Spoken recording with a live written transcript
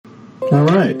All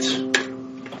right.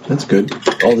 That's good.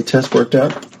 All the tests worked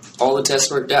out? All the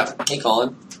tests worked out. Hey,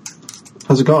 Colin.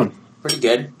 How's it going? Pretty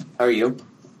good. How are you?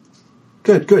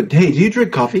 Good, good. Hey, do you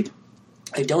drink coffee?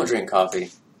 I don't drink coffee.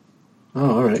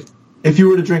 Oh, all right. If you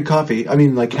were to drink coffee, I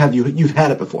mean, like, you've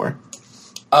had it before?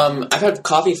 I've had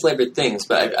coffee-flavored things,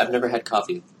 but I've never had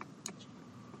coffee.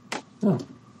 Oh.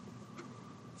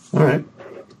 All right.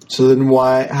 So then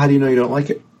how do you know you don't like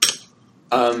it?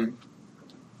 From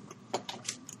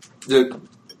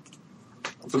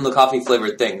the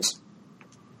coffee-flavored things.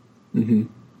 Mm-hmm.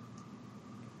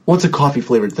 What's a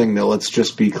coffee-flavored thing, though? Let's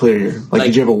just be clear here. Like,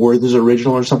 did you have a Werther's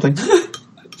Original or something?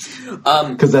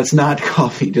 Because that's not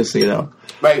coffee, just so you know.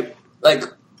 Right. Like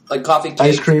coffee cake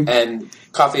ice cream and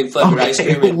coffee-flavored ice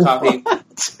cream and coffee.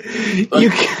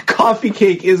 Coffee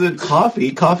cake isn't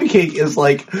coffee. Coffee cake is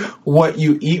like what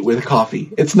you eat with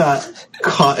coffee. It's not.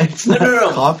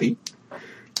 No. Coffee.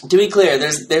 To be clear,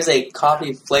 there's a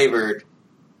coffee-flavored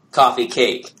coffee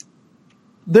cake.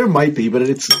 There might be, but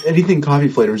it's anything coffee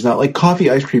flavored is not. Like coffee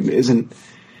ice cream isn't.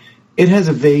 It has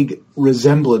a vague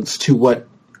resemblance to what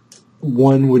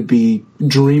one would be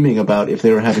dreaming about if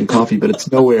they were having coffee, but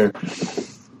it's nowhere.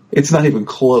 It's not even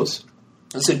close.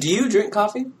 So, do you drink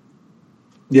coffee?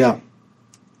 Yeah.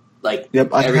 Like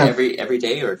yep, every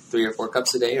day, or 3 or 4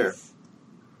 cups a day, or?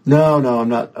 No, I'm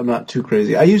not too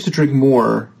crazy. I used to drink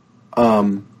more.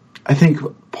 I think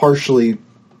partially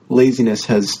laziness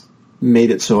has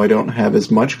made it so I don't have as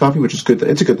much coffee, which is good.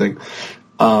 It's a good thing.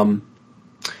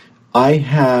 I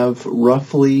have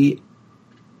roughly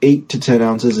 8 to 10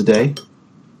 ounces a day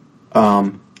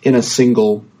in a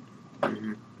single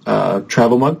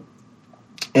travel mug,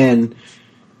 and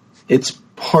it's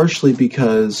partially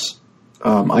because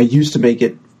I used to make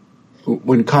it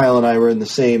when Kyle and I were in the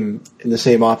same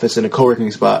office in a co-working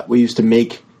spot. We used to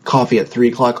make coffee at 3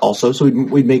 o'clock also, so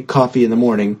we'd make coffee in the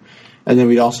morning, and then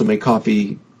we'd also make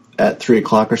coffee at 3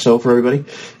 o'clock or so for everybody.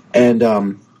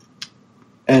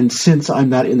 And since I'm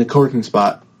not in the co-working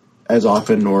spot as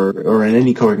often, or in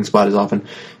any co-working spot as often,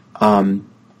 I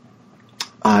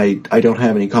don't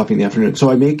have any coffee in the afternoon. So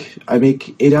I make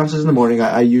 8 ounces in the morning.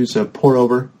 I use a pour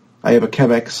over. I have a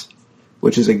Chemex,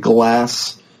 which is a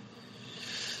glass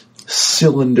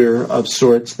cylinder of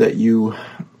sorts that you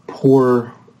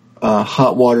pour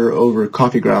hot water over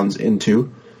coffee grounds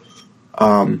into.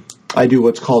 I do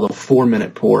what's called a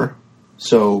 4-minute pour.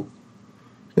 So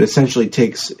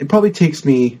it probably takes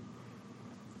me,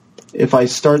 if I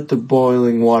start the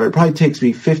boiling water, it probably takes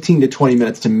me 15 to 20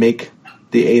 minutes to make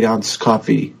the 8-ounce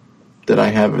coffee that I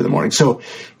have in the morning. So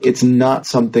it's not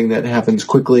something that happens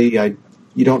quickly.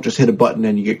 You don't just hit a button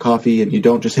and you get coffee, and you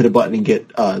don't just hit a button and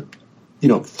get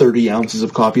 30 ounces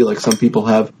of coffee like some people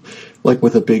have, like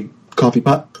with a big coffee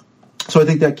pot. So I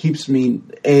think that keeps me,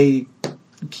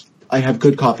 I have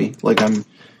good coffee. Like I'm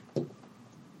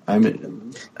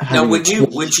now, would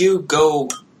you go,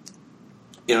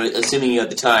 assuming you had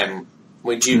the time,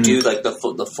 would you do like the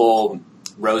full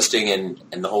roasting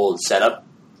and the whole setup?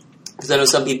 Because I know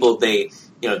some people, they're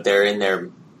in their,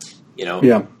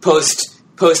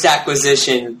 post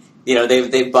acquisition,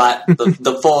 they've bought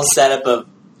the full setup of,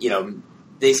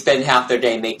 they spend half their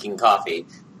day making coffee.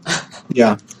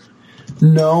 Yeah.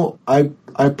 No, I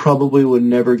probably would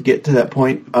never get to that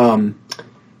point.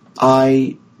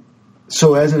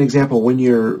 So as an example, when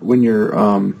you're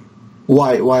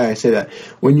why I say that,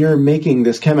 when you're making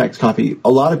this Chemex coffee, a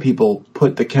lot of people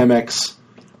put the Chemex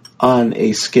on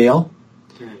a scale,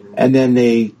 and then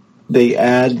they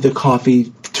add the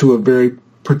coffee to a very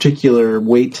particular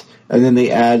weight, and then they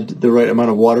add the right amount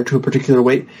of water to a particular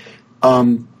weight.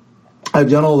 I've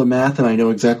done all the math, and I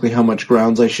know exactly how much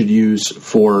grounds I should use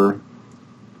for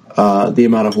the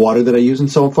amount of water that I use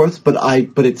and so forth, but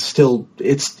it's still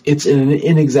it's an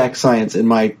inexact science in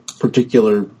my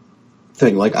particular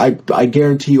thing. Like I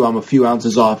guarantee you, I'm a few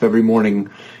ounces off every morning,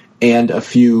 and a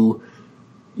few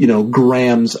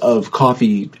grams of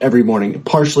coffee every morning.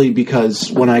 Partially because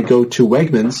when I go to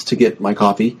Wegmans to get my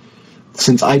coffee,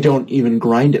 since I don't even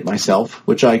grind it myself,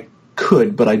 which I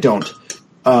could, but I don't.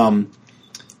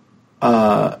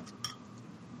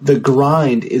 The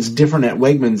grind is different at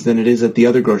Wegmans than it is at the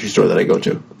other grocery store that I go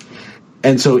to.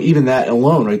 And so even that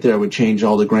alone right there would change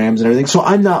all the grams and everything. So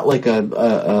I'm not like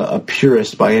a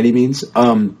purist by any means.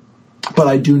 But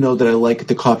I do know that I like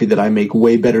the coffee that I make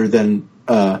way better than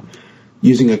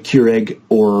using a Keurig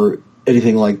or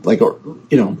anything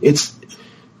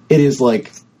it is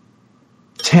like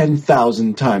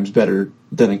 10,000 times better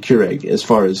than a Keurig as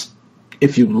far as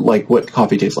if you like what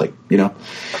coffee tastes like,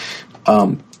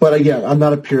 But again, I'm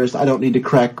not a purist. I don't need to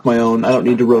crack my own. I don't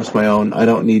need to roast my own. I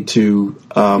don't need to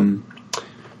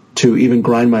even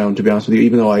grind my own, to be honest with you.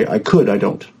 Even though I could, I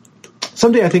don't.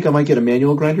 someday I think I might get a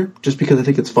manual grinder just because I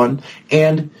think it's fun.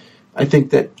 And I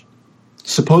think that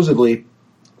supposedly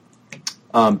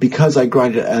because I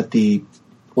grind it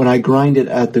when I grind it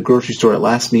at the grocery store, it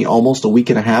lasts me almost a week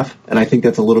and a half, and I think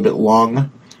that's a little bit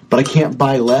long. But I can't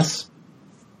buy less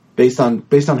based on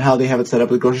how they have it set up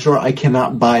at the grocery store. I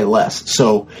cannot buy less,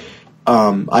 so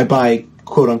I buy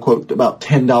quote unquote about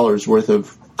 $10 worth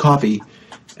of coffee,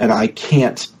 and I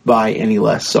can't buy any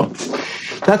less. So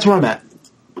that's where I'm at.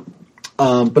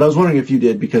 But I was wondering if you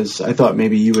did, because I thought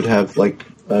maybe you would have like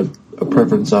a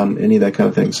preference on any of that kind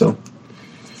of thing. So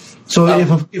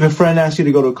if a friend asks you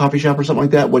to go to a coffee shop or something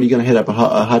like that, what are you going to hit up? A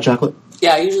hot chocolate?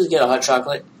 Yeah, I usually get a hot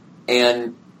chocolate,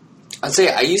 and I'd say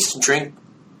I used to drink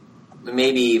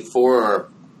maybe 2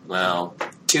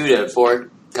 to 4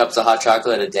 cups of hot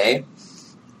chocolate a day,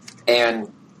 and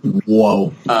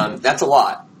whoa, that's a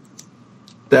lot.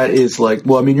 That is like,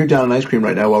 well, I mean, you're down on ice cream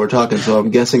right now while we're talking, so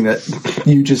I'm guessing that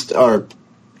you just are.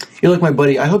 You're like my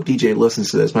buddy. I hope DJ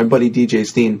listens to this. My buddy DJ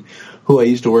Steen, who I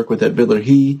used to work with at Vidler,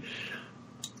 he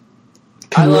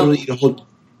can literally eat a whole.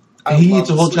 He eats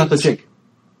a whole chocolate chip.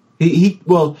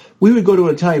 Well, we would go to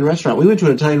an Italian restaurant. We went to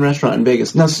an Italian restaurant in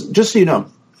Vegas. Now, just so you know,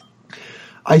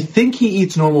 I think he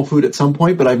eats normal food at some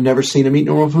point, but I've never seen him eat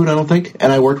normal food, I don't think.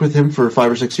 And I worked with him for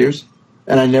 5 or 6 years,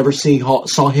 and I never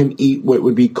saw him eat what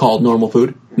would be called normal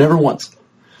food. Never once.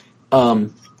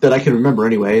 That I can remember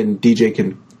anyway, and DJ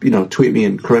can, tweet me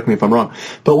and correct me if I'm wrong.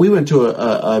 But we went to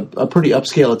a pretty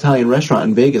upscale Italian restaurant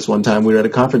in Vegas one time. We were at a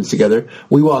conference together.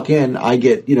 We walk in, I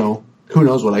get, who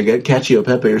knows what I get, cacio e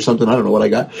pepe or something, I don't know what I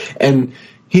got. And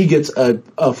he gets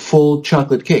a full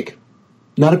chocolate cake.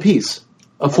 Not a piece.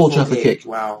 A full chocolate cake.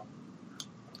 Wow.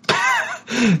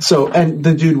 So, and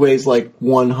the dude weighs like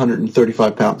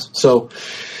 135 pounds. So,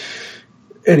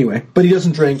 anyway, but he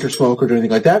doesn't drink or smoke or do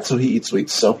anything like that, so he eats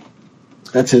sweets. So,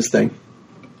 that's his thing.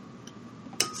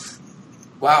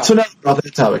 Wow. So now off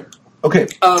that topic. Okay.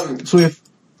 So we have,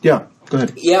 yeah, go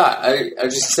ahead. Yeah, I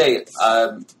just say,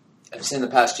 I've seen the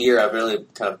past year, I've really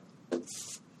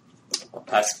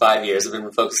past 5 years, I've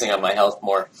been focusing on my health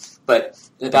more. But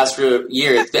in the past few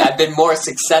years, I've been more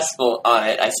successful on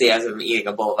it. I say as I'm eating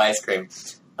a bowl of ice cream.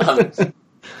 I've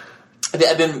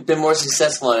been more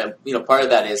successful on it. Part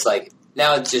of that is like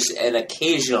now it's just an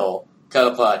occasional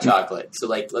cup of hot chocolate. So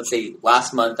like let's say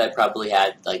last month I probably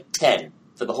had like 10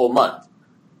 for the whole month,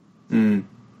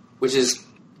 which is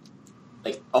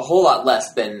like a whole lot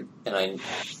less than I.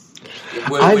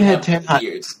 I've had 10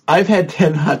 years. I've had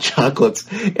 10 hot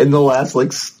chocolates in the last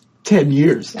 10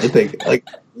 years. I think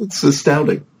it's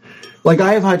astounding. Like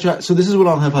I have hot chocolate. So this is what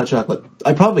I'll have hot chocolate.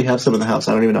 I probably have some in the house.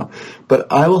 I don't even know,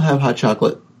 but I will have hot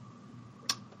chocolate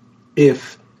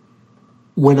if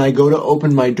when I go to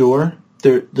open my door,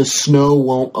 the snow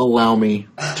won't allow me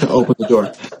to open the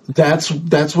door. That's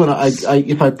when I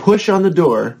if I push on the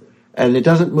door and it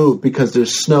doesn't move because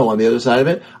there's snow on the other side of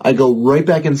it, I go right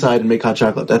back inside and make hot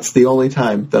chocolate. That's the only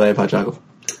time that I have hot chocolate.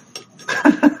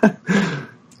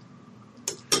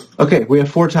 Okay, we have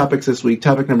 4 topics this week.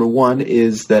 Topic number 1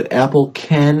 is that Apple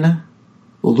can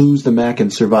lose the Mac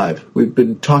and survive. We've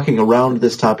been talking around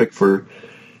this topic for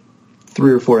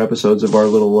 3 or 4 episodes of our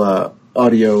little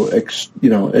audio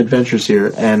adventures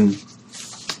here, and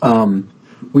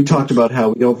we talked about how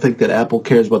we don't think that Apple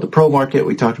cares about the Pro market.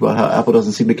 We talked about how Apple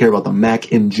doesn't seem to care about the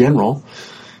Mac in general,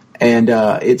 and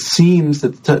it seems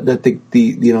that the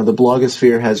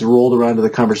blogosphere has rolled around to the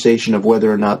conversation of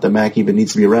whether or not the Mac even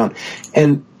needs to be around.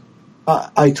 And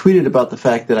I tweeted about the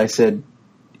fact that I said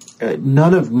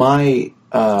none of my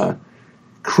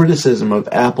criticism of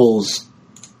Apple's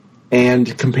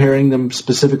and comparing them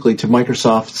specifically to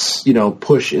Microsoft's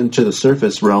push into the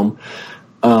Surface realm.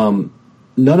 None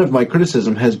of my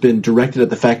criticism has been directed at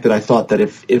the fact that I thought that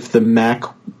if the Mac,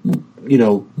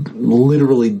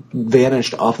 literally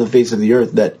vanished off the face of the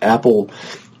earth, that Apple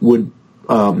would,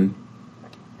 go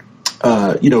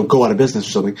out of business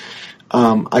or something.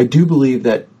 I do believe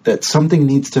that something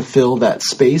needs to fill that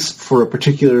space for a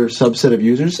particular subset of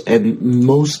users, and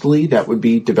mostly that would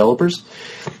be developers.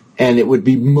 And it would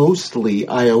be mostly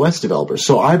iOS developers.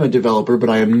 So I'm a developer,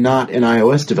 but I am not an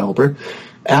iOS developer.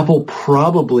 Apple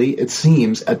probably, it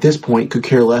seems, at this point could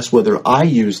care less whether I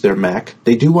use their Mac.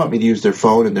 They do want me to use their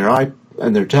phone and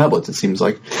their tablets, it seems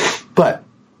like. But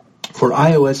for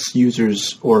iOS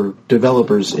users or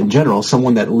developers in general,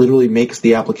 someone that literally makes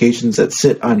the applications that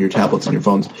sit on your tablets and your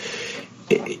phones,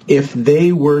 if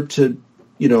they were to,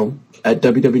 at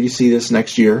WWDC this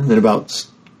next year, in about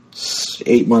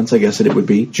 8 months, I guess it would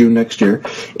be, June next year,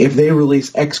 if they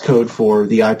release Xcode for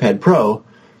the iPad Pro,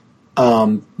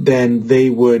 then they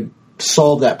would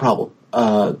solve that problem.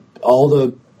 All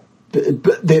the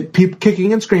the people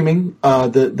kicking and screaming,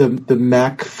 the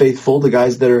Mac faithful, the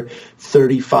guys that are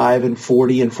 35 and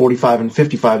 40 and 45 and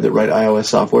 55 that write iOS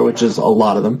software, which is a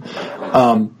lot of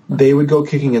them, they would go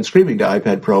kicking and screaming to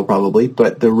iPad Pro probably.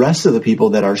 But the rest of the people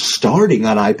that are starting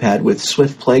on iPad with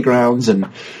Swift Playgrounds and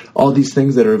all these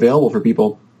things that are available for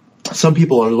people, some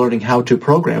people are learning how to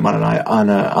program on an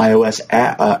iOS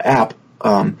app.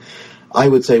 I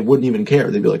would say wouldn't even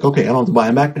care. They'd be like, okay, I don't have to buy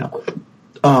a Mac now.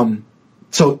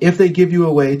 So if they give you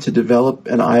a way to develop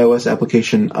an iOS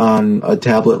application on a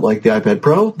tablet like the iPad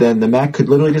Pro, then the Mac could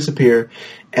literally disappear,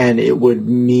 and it would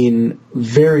mean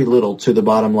very little to the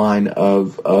bottom line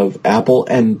of Apple.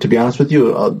 And to be honest with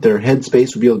you, their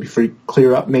headspace would be able to be free,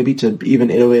 clear up, maybe to even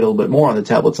innovate a little bit more on the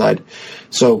tablet side.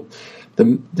 So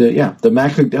the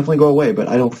Mac could definitely go away, but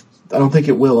I don't think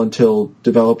it will until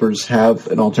developers have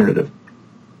an alternative.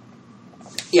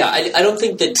 Yeah, I don't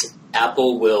think that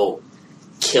Apple will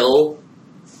kill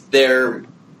their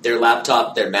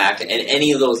laptop, their Mac, and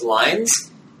any of those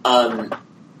lines. The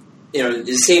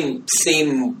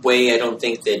same way I don't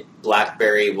think that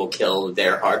BlackBerry will kill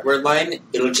their hardware line.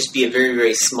 It'll just be a very,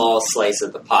 very small slice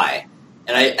of the pie.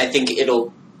 And I think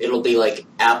it'll be like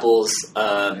Apple's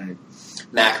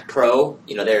Mac Pro,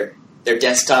 their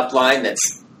desktop line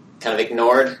that's kind of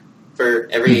ignored for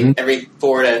every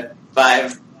 4 to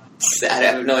 5. I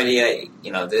have no idea.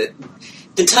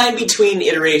 The time between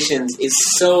iterations is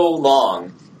so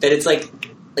long that it's like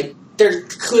they're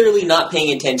clearly not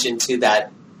paying attention to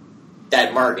that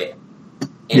market.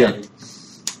 And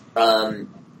and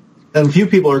a few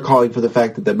people are calling for the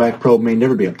fact that the Mac Pro may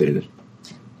never be updated.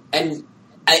 And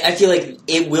I feel like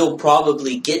it will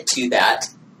probably get to that.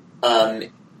 They'll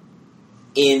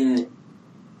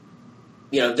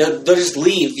just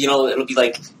leave. It'll be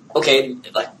like, okay,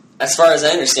 like as far as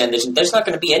I understand, there's not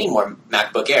going to be any more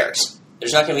MacBook Airs.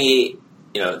 There's not going to be,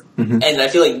 and I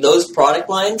feel like those product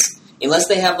lines, unless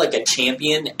they have like a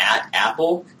champion at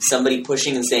Apple, somebody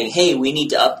pushing and saying, hey, we need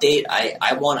to update,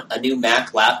 I want a new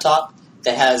Mac laptop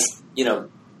that has,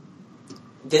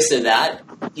 this or that,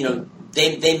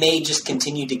 they may just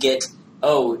continue to get,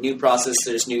 new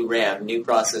processors, new RAM, new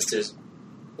processors,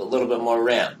 a little bit more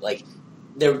RAM. Like,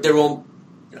 there won't,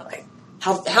 like,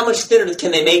 how much thinner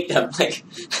can they make them? Like,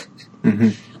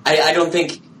 I don't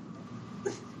think...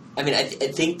 I mean, I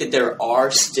think that there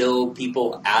are still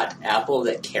people at Apple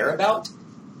that care about,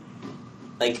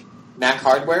 like, Mac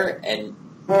hardware and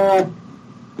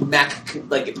Mac,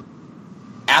 like,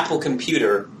 Apple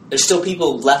computer. There's still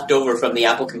people left over from the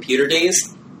Apple computer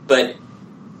days, but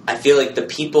I feel like the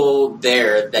people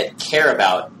there that care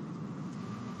about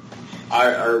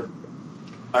are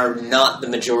not the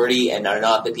majority and are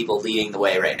not the people leading the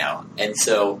way right now. And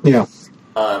so,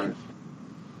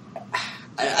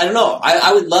 I don't know.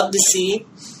 I would love to see,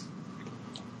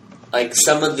 like,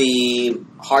 some of the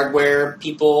hardware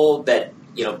people that,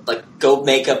 like, go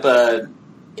make up a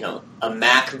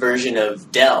Mac version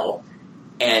of Dell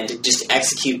and just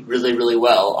execute really, really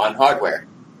well on hardware.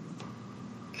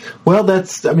 Well,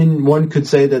 one could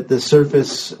say that the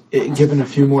Surface, given a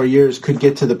few more years, could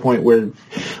get to the point where,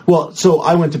 so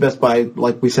I went to Best Buy,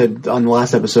 like we said on the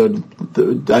last episode,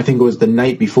 I think it was the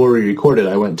night before we recorded,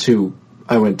 I went to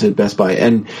Best Buy,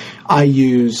 and I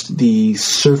used the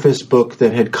Surface Book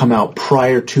that had come out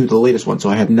prior to the latest one. So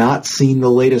I have not seen the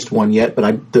latest one yet,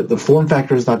 but the form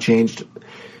factor has not changed.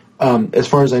 As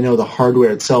far as I know, the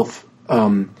hardware itself,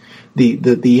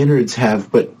 the innards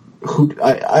have, but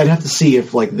I'd have to see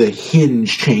if like the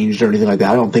hinge changed or anything like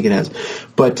that. I don't think it has,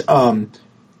 but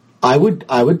I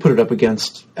would put it up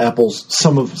against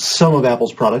some of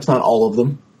Apple's products, not all of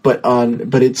them, but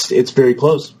it's very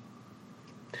close.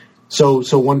 So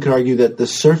one could argue that the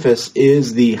Surface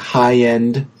is the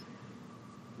high-end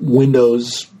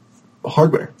Windows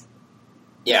hardware.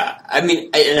 Yeah, I mean,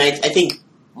 I think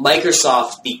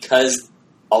Microsoft, because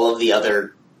all of the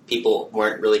other people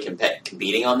weren't really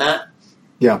competing on that.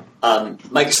 Yeah.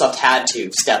 Microsoft had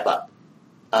to step up.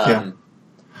 Yeah.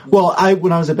 Well,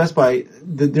 when I was at Best Buy,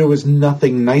 there was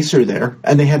nothing nicer there,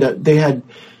 and they had,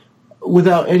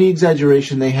 without any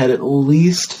exaggeration, they had at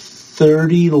least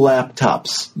 30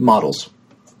 laptops models.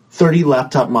 30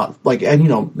 laptop models.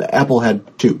 And Apple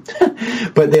had 2.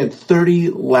 But they had 30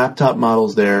 laptop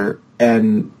models there,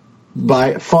 and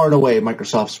by far and away,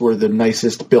 Microsoft's were the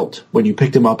nicest built when you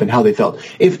picked them up and how they felt.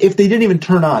 If they didn't even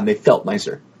turn on, they felt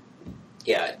nicer.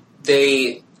 Yeah,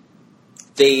 they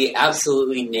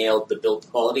absolutely nailed the build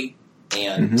quality,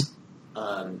 and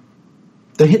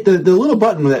they hit the little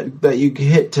button that you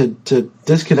hit to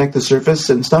disconnect the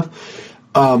Surface and stuff.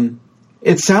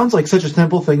 It sounds like such a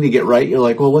simple thing to get right. You're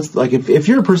like, well, what's like if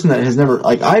you're a person that has never,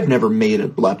 like, I've never made a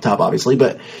laptop, obviously,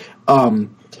 but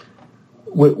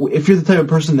if you're the type of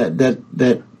person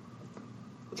that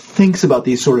thinks about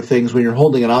these sort of things when you're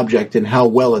holding an object and how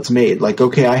well it's made. Like,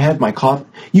 okay, I have my coffee.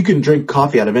 You can drink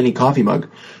coffee out of any coffee mug,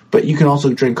 but you can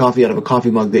also drink coffee out of a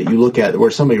coffee mug that you look at where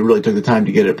somebody really took the time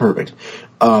to get it perfect.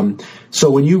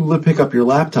 So when you pick up your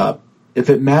laptop, if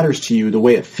it matters to you the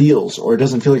way it feels, or it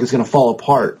doesn't feel like it's going to fall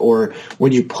apart, or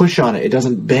when you push on it, it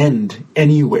doesn't bend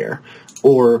anywhere,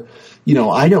 or,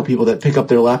 I know people that pick up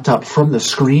their laptop from the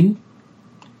screen,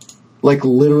 like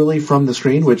literally from the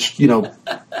screen, which,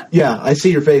 yeah, I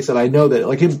see your face and I know that,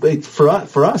 like, for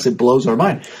us, it blows our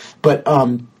mind. But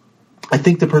I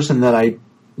think the person that I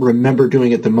remember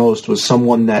doing it the most was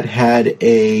someone that had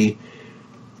a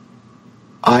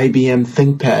IBM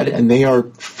ThinkPad, and they are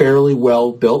fairly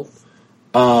well built.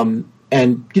 And,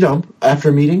 after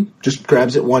a meeting, just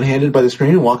grabs it one-handed by the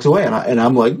screen and walks away. And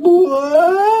I'm like,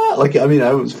 what? Like, I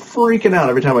was freaking out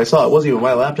every time I saw it. It wasn't even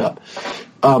my laptop.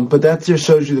 But that just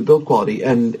shows you the build quality.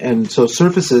 And so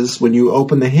surfaces, when you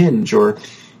open the hinge, or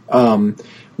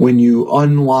when you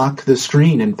unlock the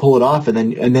screen and pull it off, and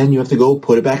then you have to go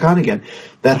put it back on again,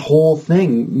 that whole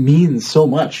thing means so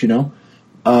much, to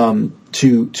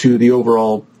the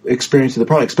overall experience of the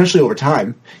product, especially over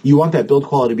time. You want that build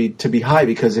quality to be high,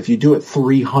 because if you do it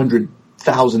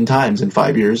 300,000 times in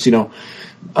 5 years, you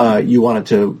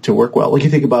want it to work well. Like, you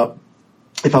think about,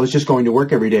 if I was just going to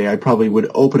work every day, I probably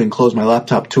would open and close my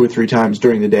laptop 2 or 3 times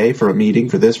during the day for a meeting,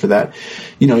 for this, for that.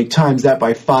 Times that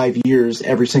by 5 years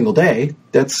every single day,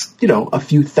 that's, a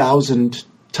few thousand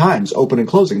times open and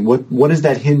closing. What is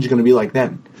that hinge going to be like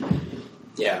then?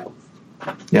 Yeah.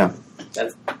 Yeah.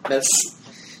 That's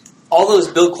all those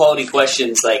build quality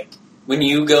questions. Like, when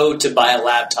you go to buy a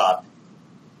laptop,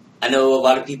 I know a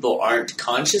lot of people aren't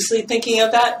consciously thinking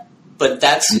of that, but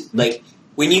that's like,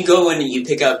 when you go in and you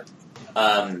pick up,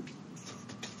 I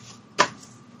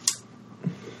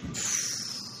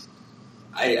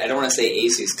don't want to say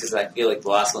Asus, because I feel like the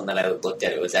last one that I looked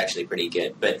at, it was actually pretty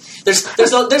good. But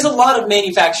there's a lot of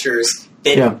manufacturers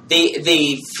that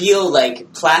they feel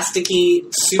like plasticky,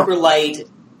 super light,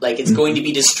 like it's going to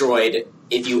be destroyed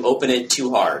if you open it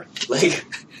too hard. Like,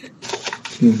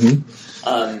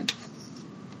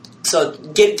 so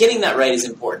getting that right is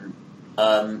important.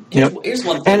 Here's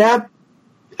one thing.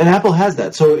 And Apple has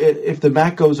that. So if the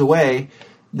Mac goes away,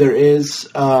 there is,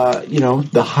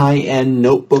 the high-end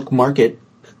notebook market.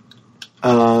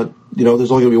 There's only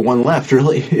going to be one left,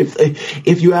 really.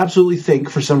 If you absolutely think,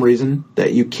 for some reason,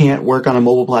 that you can't work on a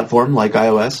mobile platform like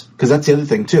iOS, because that's the other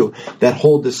thing, too. That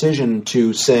whole decision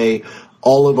to say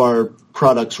all of our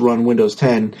products run Windows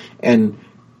 10, and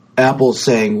Apple's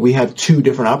saying we have 2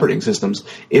 different operating systems.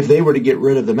 If they were to get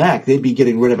rid of the Mac, they'd be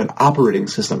getting rid of an operating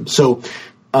system. So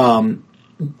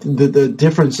the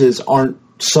differences aren't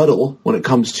subtle when it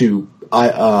comes to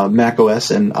Mac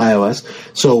OS and iOS.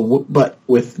 So, but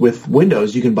with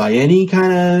Windows, you can buy any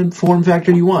kind of form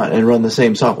factor you want and run the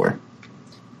same software.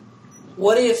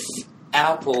 What if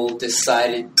Apple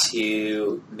decided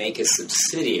to make a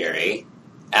subsidiary,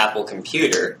 Apple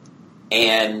Computer,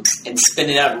 and spin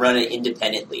it out and run it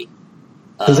independently?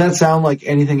 Does that sound like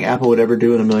anything Apple would ever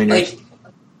do in a million years?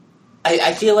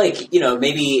 I feel like,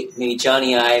 maybe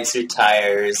Johnny Ives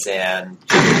retires and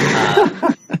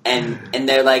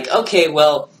they're like, okay,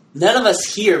 well, none of us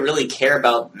here really care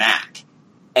about Mac.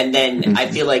 And then I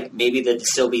feel like maybe there'd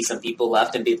still be some people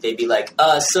left, and they'd be like,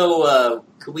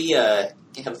 could we have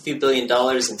a few $1 billion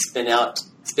and spin out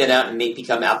and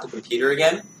become Apple Computer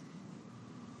again?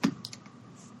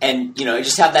 And,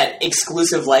 just have that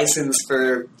exclusive license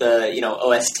for the,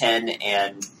 OS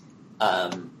X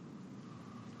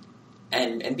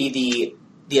and be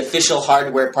the official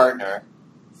hardware partner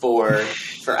for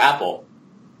Apple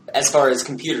as far as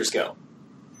computers go.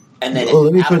 And then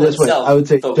let me Apple put it this way. I would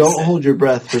say don't it. hold your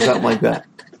breath for something like that.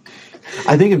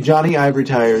 I think if Johnny Ive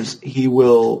retires, he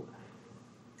will,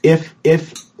 if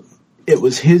it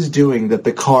was his doing that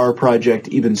the car project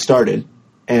even started,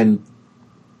 and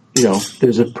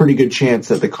there's a pretty good chance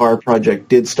that the car project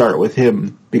did start with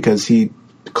him because he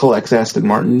collects Aston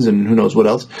Martins and who knows what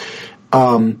else,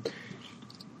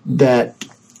 that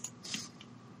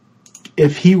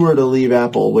if he were to leave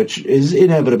Apple, which is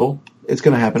inevitable, it's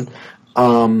going to happen,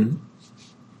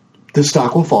 the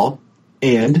stock will fall,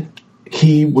 and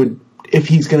he would, if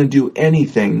he's going to do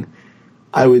anything,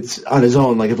 I would, on his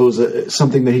own, like if it was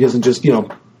something that he doesn't just,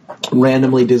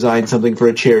 randomly design something for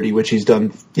a charity, which he's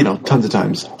done, tons of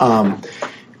times,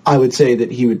 I would say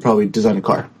that he would probably design a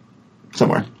car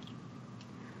somewhere.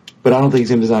 But I don't think he's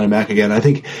going to design a Mac again. I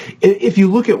think if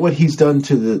you look at what he's done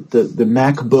to the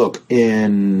MacBook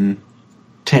in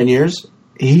 10 years,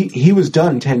 he was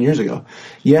done 10 years ago.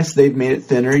 Yes, they've made it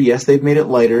thinner. Yes, they've made it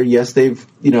lighter. Yes, they've,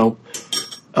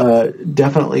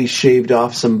 definitely shaved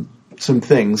off some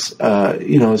things,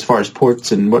 as far as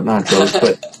ports and whatnot goes,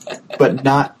 but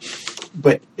not.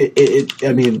 But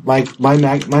I mean, my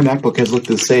MacBook has looked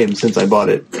the same since I bought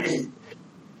it.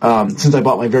 Since I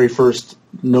bought my very first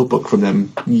notebook from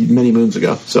them many moons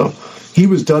ago. So he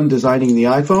was done designing the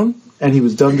iPhone, and he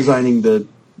was done designing the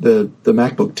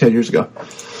MacBook 10 years ago.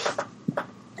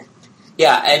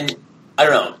 Yeah, and I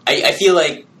don't know. I feel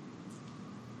like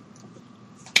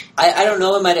I don't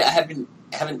know. I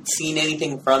haven't seen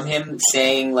anything from him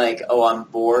saying like, "Oh, I'm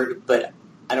bored," but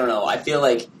I don't know. I feel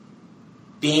like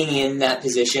being in that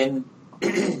position,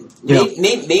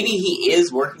 maybe he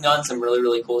is working on some really,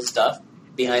 really cool stuff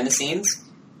behind the scenes.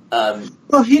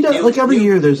 Well, he does. Every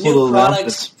year, there's little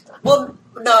products. Well,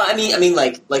 no, I mean,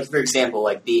 like for example,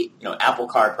 like the Apple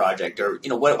Car project, or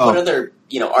what other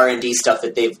R&D stuff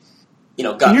that they've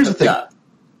got Here's hooked the thing. up.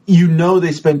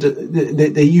 They spent.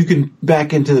 You can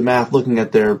back into the math looking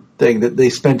at their thing that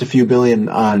they spent a few billion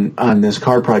on this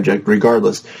car project,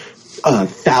 regardless.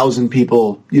 1,000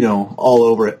 people, all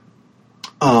over it.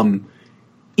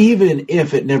 Even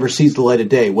if it never sees the light of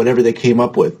day, whatever they came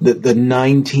up with, the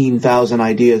 19,000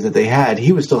 ideas that they had,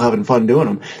 he was still having fun doing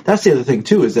them. That's the other thing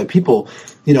too, is that people,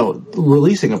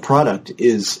 releasing a product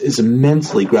is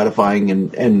immensely gratifying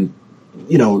and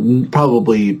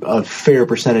probably a fair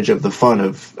percentage of the fun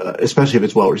of, especially if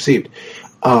it's well received.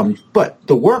 But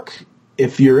the work,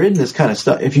 if you're in this kind of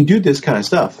stuff, if you do this kind of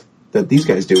stuff that these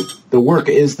guys do, the work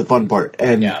is the fun part.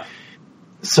 And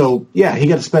so, he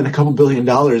got to spend a couple $2 billion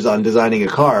on designing a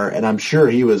car, and I'm sure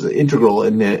he was integral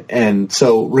in it. And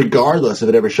so, regardless if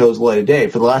it ever shows the light of day,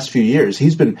 for the last few years,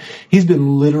 he's been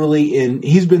literally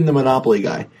he's been the monopoly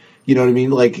guy. You know what I mean?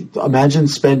 Like, imagine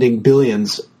spending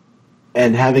billions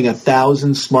and having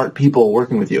 1,000 smart people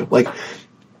working with you. Like,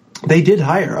 they did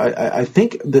hire. I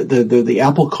think the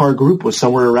Apple Car group was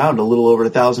somewhere around a little over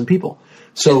 1,000 people.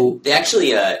 So they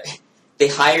actually they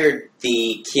hired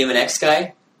the QNX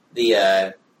guy.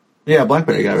 The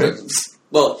BlackBerry guy, right?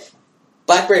 Well,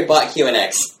 BlackBerry bought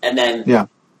QNX, and then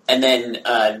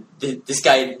this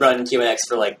guy had run QNX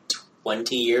for like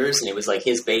 20 years, and it was like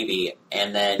his baby.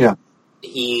 And then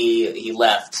he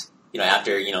left,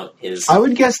 after his. I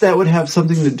would guess that would have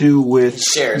something to do with his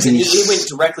shares, and he went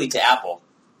directly to Apple.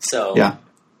 So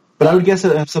but I would guess it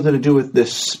would have something to do with the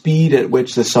speed at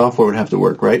which the software would have to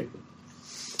work, right?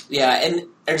 Yeah, and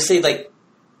I would say like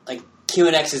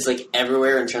QNX is like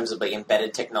everywhere in terms of like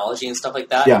embedded technology and stuff like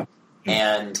that. Yeah.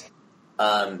 And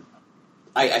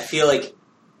I feel like,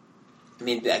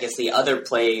 I guess the other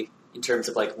play in terms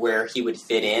of like where he would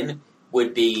fit in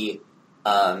would be,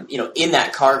 in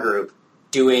that car group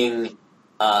doing,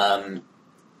 not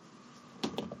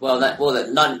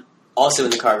also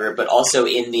in the car group, but also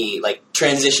in the like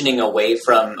transitioning away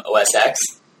from OS X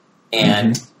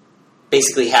and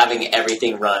basically having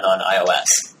everything run on iOS.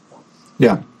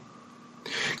 Yeah.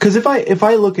 Because if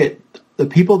I look at the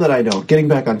people that I know, getting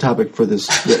back on topic for this,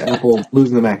 the Apple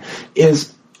losing the Mac,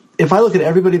 is if I look at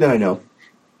everybody that I know,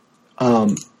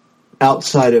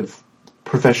 outside of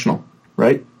professional,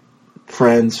 right?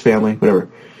 Friends, family, whatever,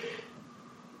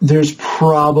 there's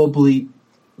probably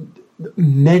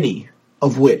many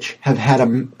of which have had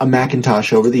a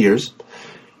Macintosh over the years,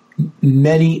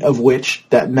 many of which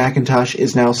that Macintosh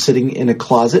is now sitting in a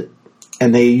closet,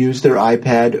 and they use their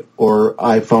iPad or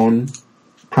iPhone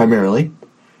primarily,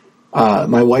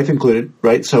 my wife included,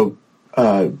 right? So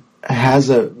I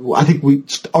think we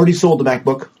already sold the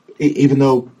MacBook, even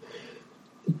though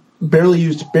barely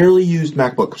used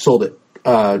MacBook, sold it,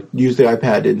 used the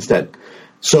iPad instead.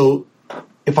 So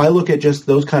if I look at just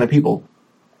those kind of people,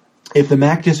 if the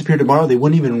Mac disappeared tomorrow, they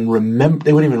wouldn't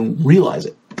even realize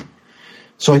it.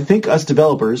 So I think us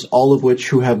developers, all of which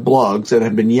who have blogs and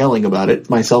have been yelling about it,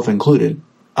 myself included,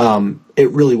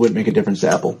 it really wouldn't make a difference to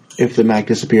Apple if the Mac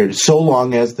disappeared, so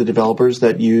long as the developers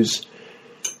that use,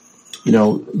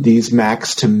 these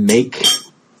Macs to make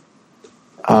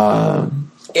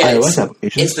iOS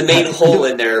applications. It's the main hole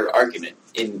in their argument,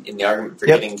 in the argument for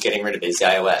getting rid of his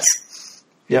iOS.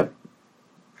 Yep.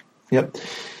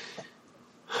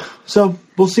 So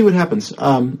we'll see what happens.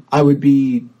 I'd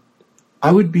be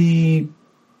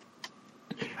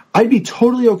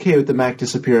totally okay with the Mac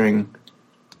disappearing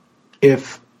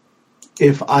if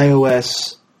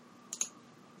iOS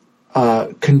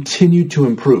continued to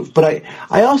improve. But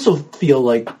I also feel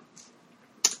like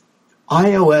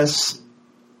iOS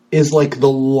is like the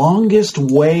longest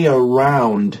way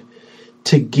around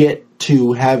to get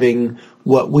to having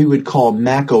what we would call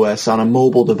macOS on a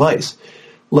mobile device.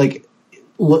 Like,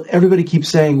 everybody keeps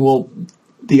saying, well,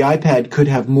 the iPad could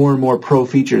have more and more pro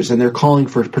features, and they're calling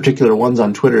for particular ones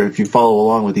on Twitter if you follow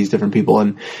along with these different people.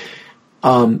 And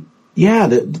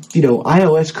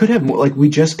iOS could have more. Like, we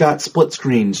just got split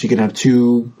screens. You can have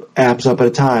two apps up at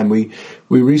a time. We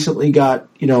recently got,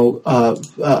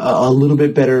 a little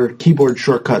bit better keyboard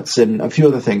shortcuts and a few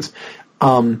other things.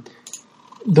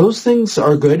 Those things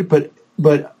are good, but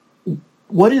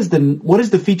what is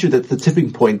the feature that's the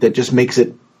tipping point that just makes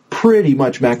it pretty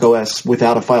much macOS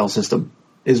without a file system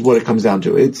is what it comes down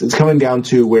to. It's coming down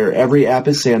to where every app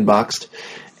is sandboxed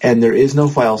and there is no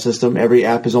file system. Every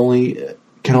app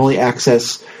can only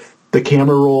access the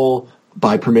camera roll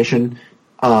by permission,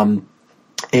 and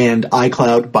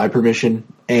iCloud by permission,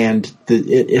 and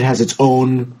it has its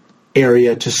own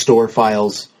area to store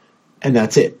files, and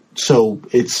that's it. So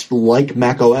it's like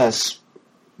macOS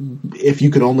if you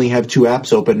could only have two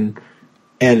apps open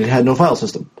and it had no file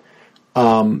system.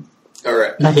 Or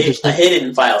a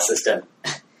hidden file system.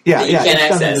 Yeah, you can't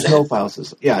access. There's no file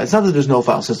system. Yeah, it's not that there's no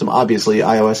file system. Obviously,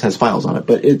 iOS has files on it,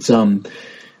 but it's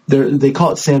they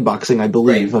call it sandboxing, I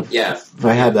believe. Right. If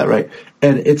I have that right,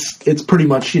 and it's pretty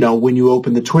much when you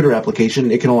open the Twitter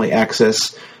application, it can only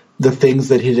access the things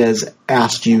that it has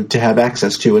asked you to have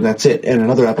access to, and that's it. And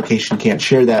another application can't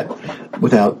share that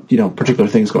without particular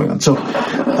things going on. So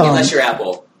unless you're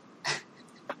Apple.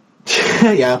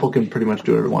 Yeah, Apple can pretty much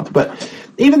do whatever it wants. But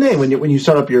even then, when you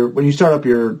start up your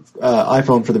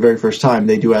iPhone for the very first time,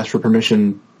 they do ask for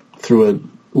permission through a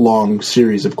long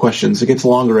series of questions. It gets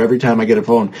longer every time I get a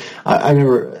phone. I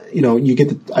remember,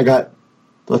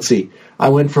 I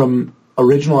went from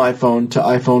original iPhone to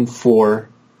iPhone 4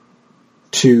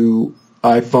 to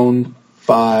iPhone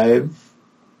 5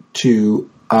 to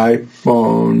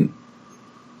iPhone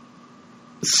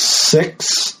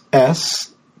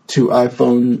 6S to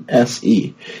iPhone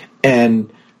SE.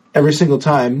 And every single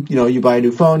time, you buy a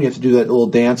new phone, you have to do that little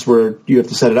dance where you have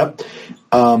to set it up.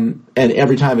 And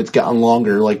every time it's gotten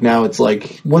longer. Like now it's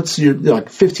like, what's your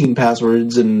 15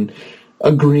 passwords and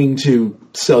agreeing to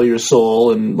sell your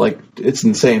soul, and it's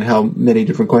insane how many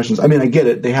different questions. I mean, I get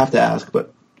it, they have to ask,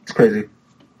 but it's crazy.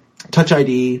 Touch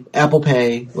ID, Apple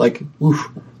Pay,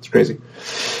 it's crazy.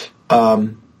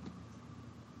 So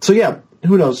yeah,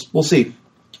 who knows? We'll see.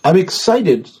 I'm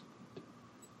excited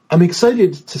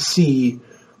to see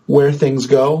where things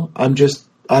go. I'm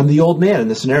the old man in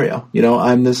this scenario.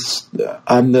 I'm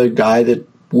the guy that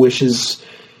wishes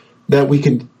that we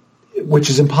could, which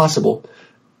is impossible.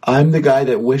 I'm the guy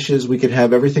that wishes we could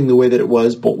have everything the way that it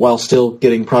was, but while still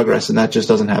getting progress, and that just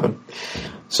doesn't happen.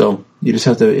 So you just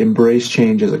have to embrace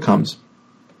change as it comes.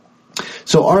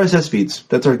 So RSS feeds,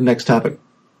 that's our next topic.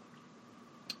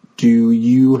 Do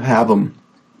you have them?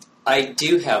 I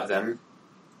do have them.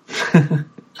 I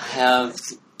have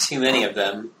too many of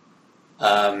them.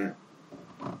 Yeah.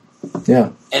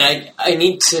 And I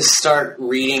need to start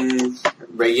reading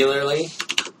regularly.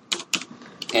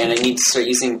 And I need to start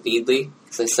using Feedly.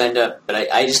 Because I signed up. But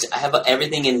I have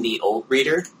everything in the old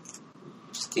reader.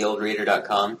 Just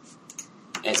theoldreader.com.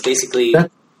 And it's basically...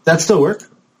 That still work?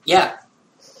 Yeah.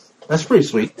 That's pretty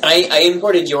sweet. I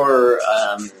imported your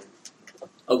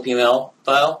OPML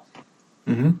file.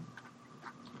 Mm-hmm.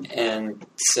 And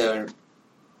so...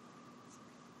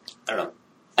 I don't know.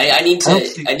 I need to start...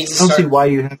 I don't see why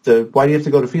do you have to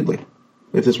go to Feedly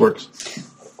if this works?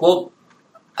 Well,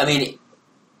 I mean,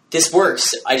 this works.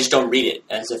 I just don't read it.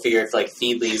 And so I figure if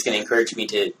Feedly is going to encourage me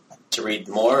to read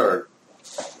more, or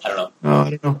I don't know. Oh, I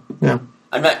don't know. Yeah.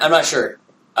 I'm not sure.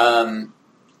 Or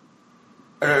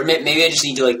maybe I just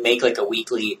need to make a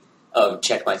weekly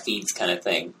check my feeds kind of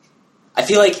thing. I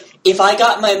feel like if I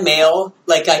got my mail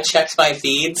like I checked my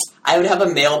feeds, I would have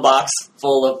a mailbox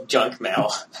full of junk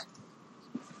mail.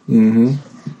 Mm-hmm.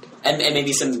 And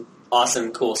maybe some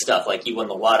awesome, cool stuff like you won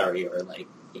the lottery, or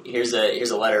here's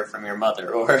a letter from your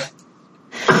mother, or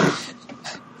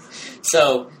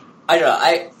so I don't know.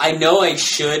 I know I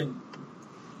should,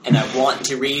 and I want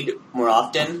to read more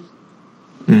often.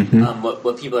 Mm-hmm.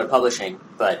 What people are publishing,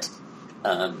 but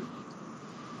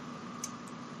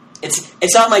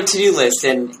it's on my to-do list,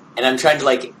 and I'm trying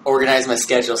to organize my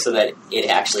schedule so that it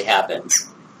actually happens.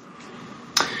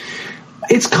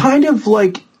 It's kind of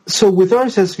so with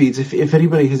RSS feeds, if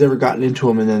anybody has ever gotten into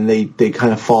them and then they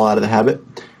kind of fall out of the habit,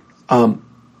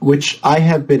 which I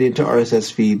have been into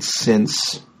RSS feeds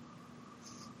since,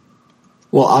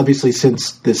 well, obviously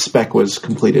since this spec was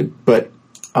completed, but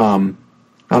I don't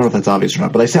know if that's obvious or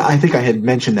not, but I think I had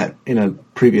mentioned that in a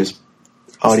previous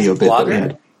audio bit that we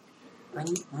had.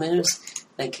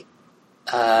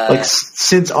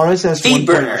 Since RSS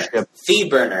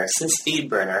FeedBurner, since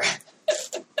FeedBurner.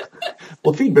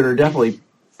 Well, FeedBurner definitely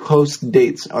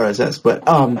post-dates RSS, but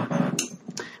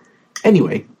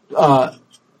anyway,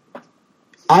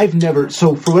 I've never,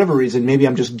 so for whatever reason, maybe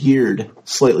I'm just geared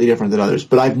slightly different than others,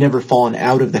 but I've never fallen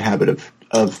out of the habit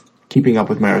of keeping up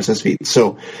with my RSS feed.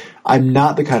 So I'm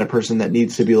not the kind of person that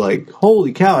needs to be like,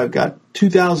 holy cow, I've got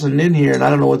 2,000 in here and I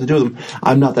don't know what to do with them.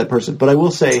 I'm not that person. But I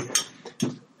will say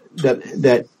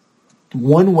that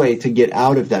one way to get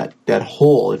out of that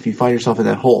hole, if you find yourself in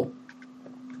that hole,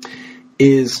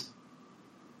 is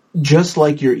just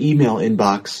like your email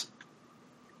inbox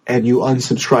and you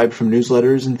unsubscribe from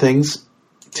newsletters and things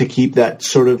to keep that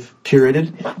sort of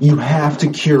curated, you have to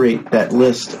curate that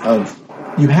list of,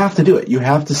 you have to do it. You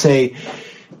have to say,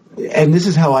 and this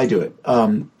is how I do it.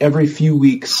 Every few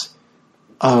weeks,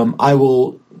 I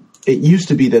will, it used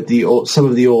to be that some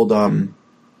of the old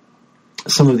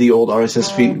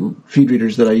RSS feed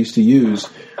readers that I used to use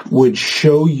would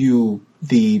show you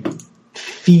the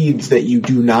feeds that you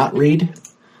do not read.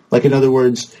 Like, in other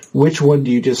words, which one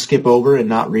do you just skip over and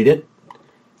not read it?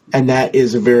 And that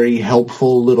is a very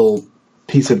helpful little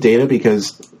piece of data,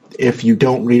 because if you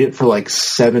don't read it for like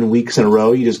 7 weeks in a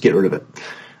row, you just get rid of it.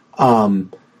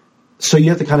 So you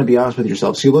have to kind of be honest with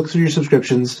yourself. So you look through your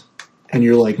subscriptions and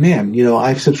you're like, man,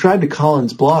 I've subscribed to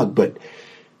Colin's blog, but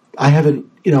I haven't,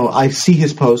 I see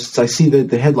his posts, I see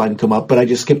the headline come up, but I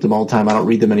just skip them all the time. I don't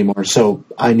read them anymore. So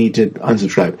I need to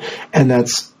unsubscribe. And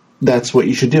that's what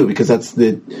you should do, because that's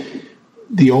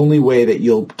the only way that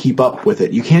you'll keep up with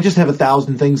it. You can't just have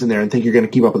 1,000 things in there and think you're going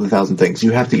to keep up with 1,000 things.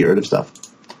 You have to get rid of stuff.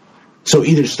 So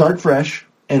either start fresh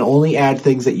and only add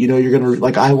things that you're going to,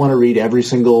 like, I want to read every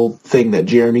single thing that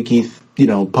Jeremy Keith,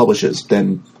 publishes,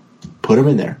 then put them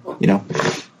in there,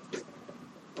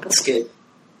 That's good.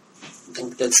 I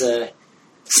think that's a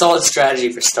solid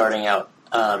strategy for starting out.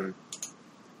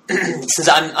 Since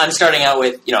I'm starting out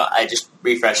with, I just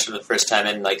refreshed for the first time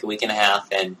in like a week and a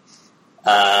half, and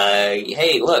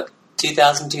hey, look,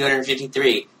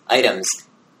 2,253 items.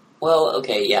 Well,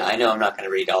 okay, yeah, I know I'm not going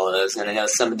to read all of those, and I know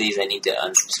some of these I need to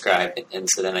unsubscribe, and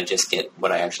so then I just get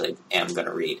what I actually am going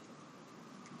to read.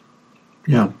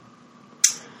 Yeah.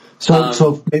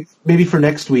 So maybe for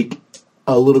next week,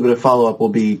 a little bit of follow-up will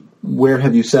be, where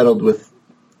have you settled with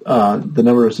the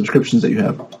number of subscriptions that you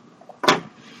have?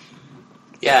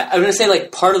 Yeah, I'm going to say,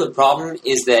 like, part of the problem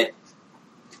is that,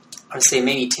 I want to say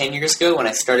maybe 10 years ago when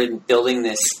I started building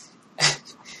this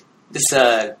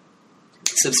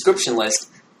subscription list,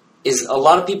 is a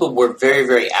lot of people were very,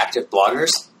 very active bloggers,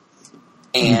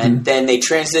 and then they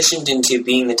transitioned into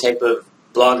being the type of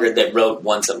blogger that wrote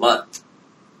once a month.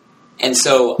 And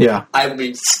so I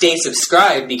would stay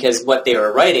subscribed because what they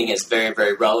were writing is very,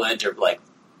 very relevant, or like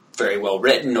very well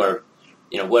written, or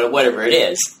whatever it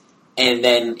is. And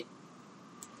then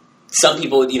some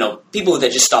people, people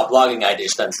that just stop blogging, I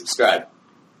just unsubscribe.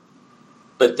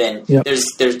 But then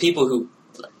there's people who,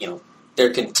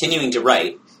 they're continuing to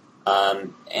write,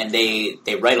 and they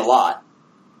write a lot,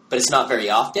 but it's not very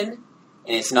often, and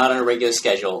it's not on a regular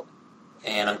schedule.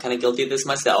 And I'm kind of guilty of this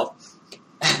myself.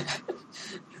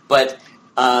 But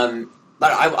I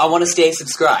want to stay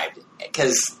subscribed,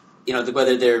 because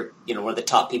whether they're one of the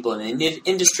top people in the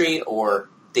industry, or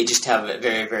they just have a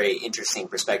very, very interesting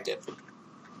perspective.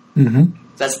 Mm-hmm.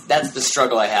 That's the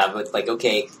struggle I have with, like,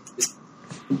 okay,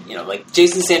 like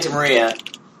Jason Santamaria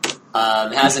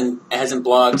hasn't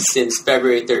blogged since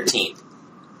February 13th.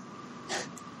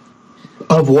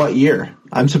 Of what year?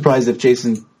 I'm surprised if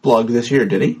Jason blogged this year.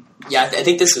 Did he? Yeah, I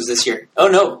think this was this year. Oh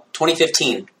no,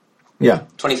 2015. Yeah.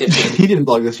 2015. He didn't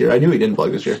blog this year. I knew he didn't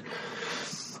blog this year.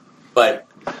 But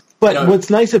what's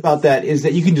nice about that is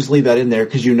that you can just leave that in there,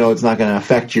 because it's not going to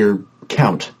affect your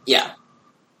count. Yeah.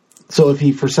 So if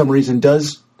he, for some reason,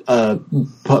 does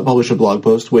publish a blog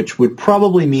post, which would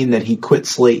probably mean that he quit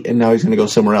Slate and now he's going to go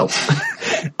somewhere else,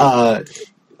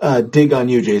 dig on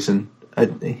you, Jason.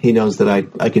 He knows that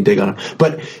I can dig on him.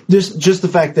 But just the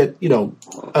fact that,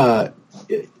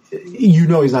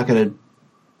 he's not going to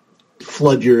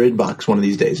flood your inbox one of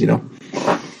these days,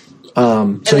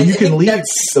 So you can leave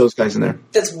those guys in there.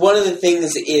 That's one of the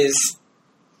things, is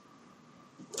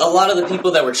a lot of the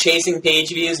people that were chasing page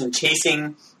views and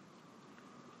chasing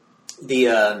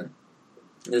the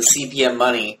CPM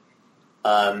money,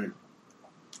 and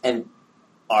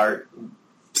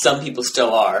some people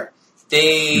still are,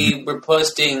 they were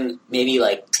posting maybe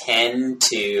like 10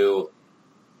 to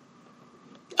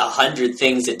 100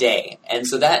 things a day, and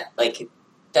so that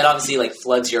obviously like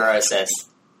floods your RSS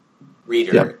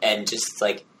reader, and just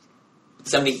like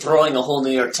somebody throwing a whole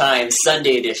New York Times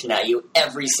Sunday edition at you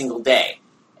every single day,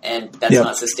 and that's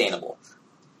not sustainable.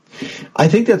 I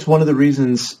think that's one of the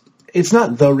reasons. It's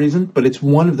not the reason, but it's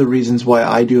one of the reasons why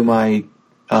I do my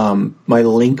my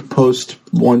link post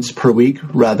once per week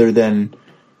rather than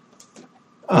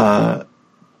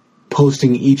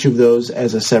posting each of those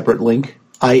as a separate link.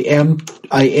 I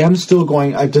am still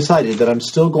going. I've decided that I'm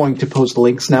still going to post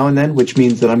links now and then, which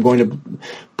means that I'm going to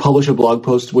publish a blog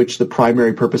post, which the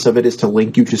primary purpose of it is to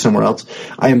link you to somewhere else.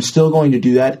 I am still going to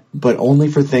do that, but only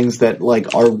for things that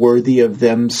like are worthy of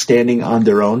them standing on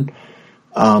their own,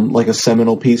 like a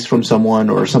seminal piece from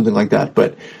someone or something like that.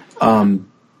 But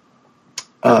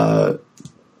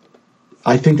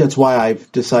I think that's why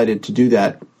I've decided to do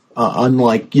that.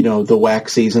 Unlike, the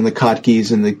Waxies and the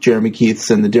Kotkeys and the Jeremy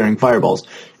Keiths and the Daring Fireballs,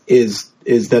 is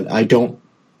that I don't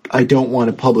want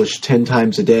to publish 10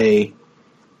 times a day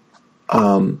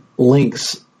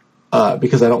links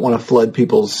because I don't want to flood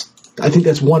people's. I think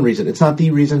that's one reason. It's not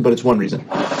the reason, but it's one reason.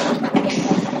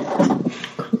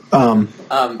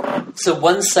 So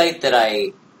one site that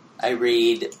I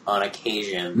read on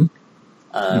occasion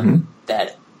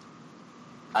that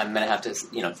I'm going to have to,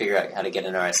 figure out how to get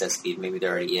an RSS feed. Maybe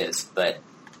there already is, but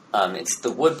it's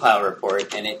the Woodpile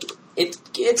Report, and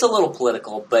it's a little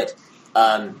political. But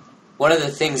one of the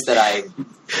things that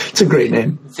it's a great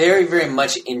name. Very, very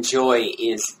much enjoy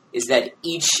is that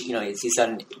each, he's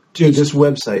on this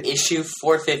website issue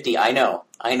 450. I know.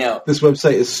 This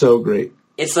website is so great.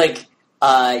 It's like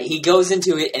he goes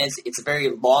into it, and it's a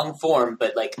very long form,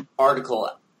 but like article.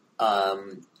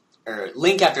 Or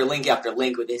link after link after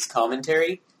link with his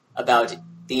commentary about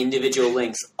the individual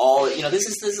links. All this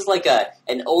is like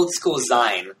an old school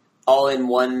Zine, all in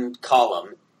one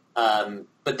column.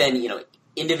 But then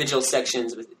individual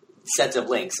sections with sets of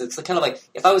links. So it's kind of like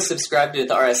if I was subscribed to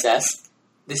the RSS,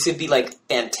 this would be like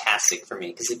fantastic for me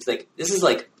because it's like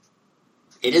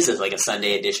it is like a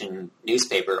Sunday edition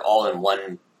newspaper all in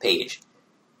one page.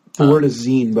 The word is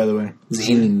zine, by the way.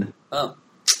 Zine. Oh,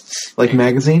 like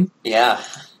magazine? Yeah.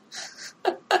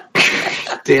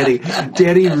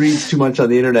 Danny reads too much on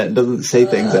the internet and doesn't say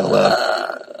things out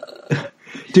loud.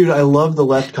 Dude, I love the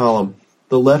left column.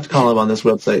 The left column on this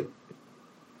website.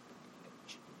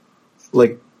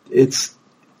 Like, it's...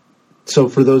 So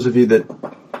for those of you that...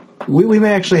 We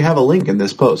may actually have a link in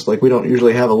this post. Like, we don't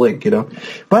usually have a link,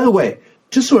 By the way,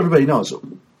 just so everybody knows,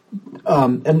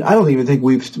 and I don't even think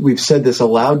we've said this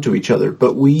aloud to each other,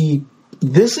 but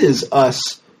this is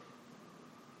us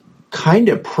kind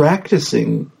of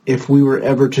practicing if we were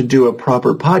ever to do a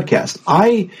proper podcast.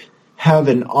 I have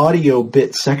an audio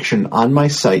bit section on my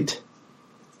site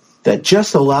that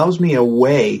just allows me a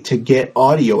way to get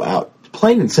audio out.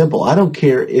 Plain and simple. I don't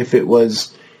care if it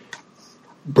was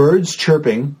birds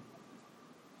chirping,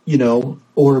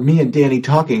 or me and Danny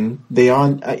talking.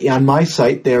 On my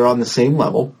site, they're on the same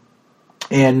level.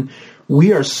 And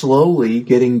we are slowly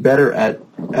getting better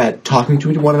at talking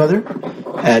to one another,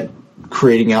 at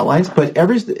creating outlines, but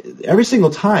every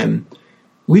single time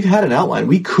we've had an outline,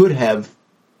 we could have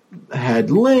had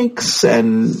links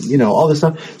and all this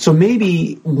stuff. So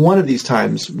maybe one of these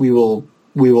times we will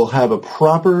have a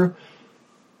proper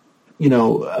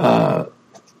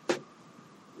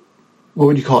what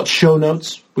would you call it? Show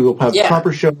notes. We will have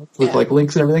proper show notes with like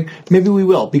links and everything. Maybe we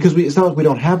will because it's not like we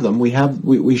don't have them.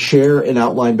 We share an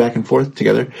outline back and forth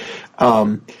together,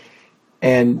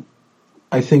 and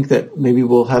I think that maybe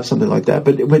we'll have something like that.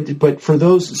 But for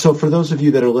those of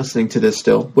you that are listening to this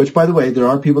still, which by the way, there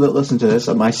are people that listen to this.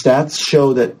 My stats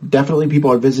show that definitely people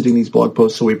are visiting these blog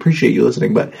posts, so we appreciate you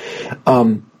listening. But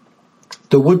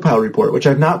the Woodpile Report, which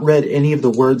I've not read any of the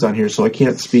words on here, so I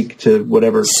can't speak to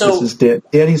whatever. So, this is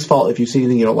Danny's fault if you see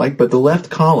anything you don't like. But the left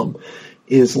column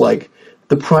is like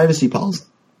the privacy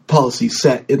policy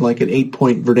set in like an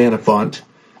 8-point Verdana font.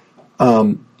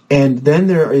 And then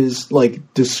there is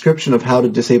like description of how to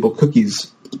disable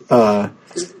cookies. So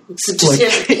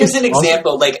here's an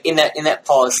example. Like in that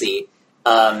policy,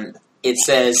 it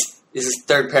says, this is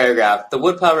third paragraph. The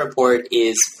Woodpile Report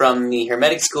is from the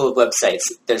Hermetic School of Websites.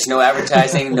 There's no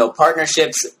advertising, no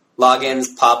partnerships,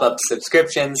 logins, pop-ups,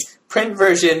 subscriptions, print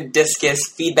version, discus,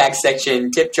 feedback section,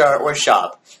 tip jar, or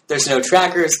shop. There's no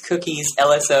trackers, cookies,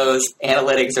 LSOs,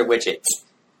 analytics, or widgets.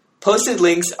 Posted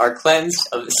links are cleansed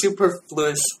of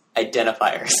superfluous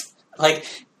identifiers. Like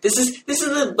this is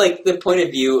the point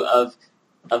of view of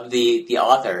the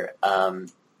author.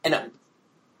 And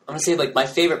I'm gonna say like my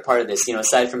favorite part of this,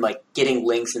 aside from like getting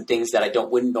links and things that I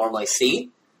wouldn't normally see,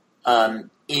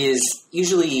 is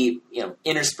usually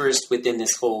interspersed within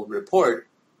this whole report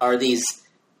are these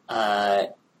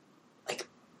like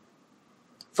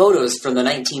photos from the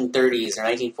 1930s or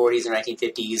 1940s or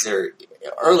 1950s or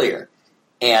earlier,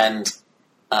 and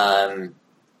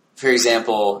for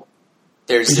example,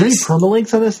 is there any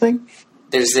permalinks on this thing?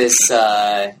 There's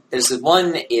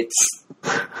one. It's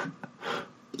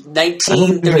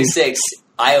 1936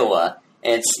 Iowa,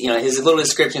 and it's his little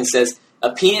description says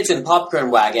a peanuts and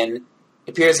popcorn wagon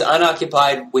appears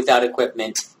unoccupied without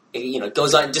equipment. It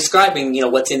goes on describing,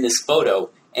 what's in this photo.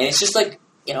 And it's just like,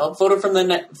 a photo from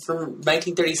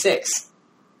 1936.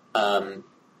 And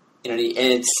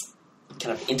it's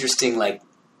kind of interesting, like,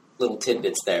 little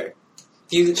tidbits there.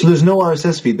 So there's no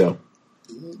RSS feed, though?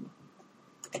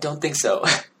 I don't think so.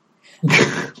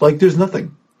 Like, there's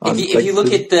nothing. If you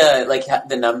look at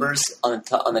the numbers on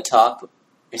the top,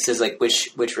 it says like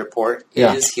which report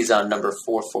it is. He's on number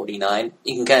 449.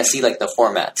 You can kind of see like the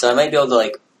format. So I might be able to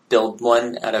like build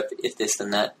one out of if this then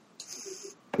that.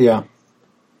 Yeah.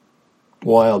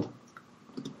 Wild.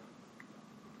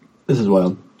 This is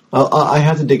wild. I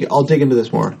have to dig. I'll dig into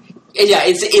this more. Yeah,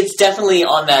 it's definitely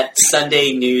on that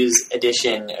Sunday news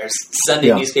edition or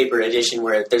Sunday newspaper edition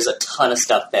where there's a ton of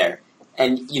stuff there.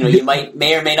 And, you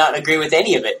may or may not agree with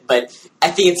any of it, but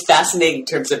I think it's fascinating in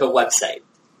terms of a website.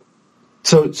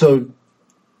 So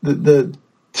the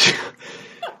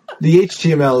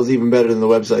HTML is even better than the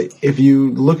website. If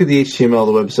you look at the HTML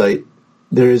of the website,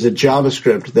 there is a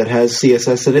JavaScript that has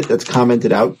CSS in it that's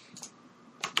commented out.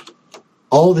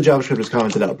 All of the JavaScript is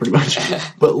commented out, pretty much.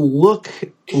 But look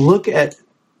at...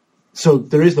 So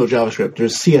there is no JavaScript.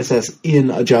 There's CSS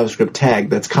in a JavaScript tag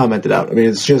that's commented out. I mean,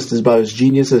 it's just about as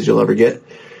genius as you'll ever get.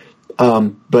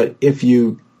 But if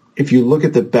you look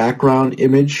at the background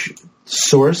image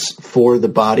source for the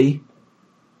body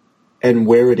and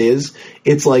where it is,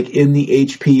 it's like in the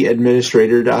HP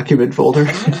administrator document folder.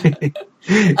 I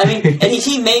mean, and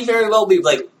he may very well be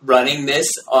like running this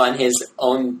on his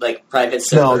own like private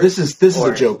server. No, this is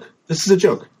a joke. This is a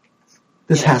joke.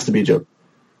 This has to be a joke.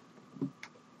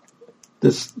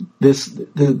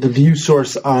 The view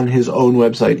source on his own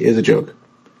website is a joke.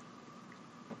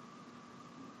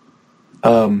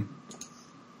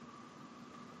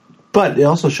 But it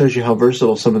also shows you how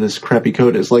versatile some of this crappy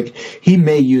code is. Like, he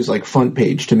may use like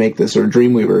FrontPage to make this or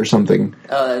Dreamweaver or something.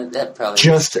 That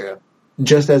probably is true.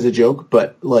 Just as a joke,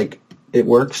 but like it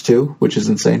works too, which is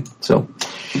insane. So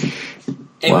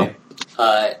anyway,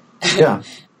 yeah.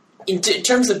 In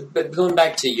terms of going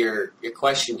back to your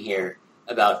question here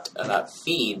about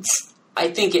feeds,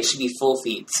 I think it should be full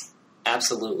feeds.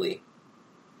 Absolutely.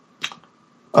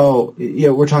 Oh yeah,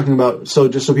 we're talking about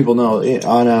just so people know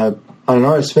on an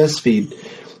RSS feed.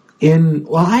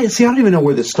 I don't even know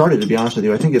where this started, to be honest with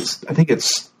you. I think it's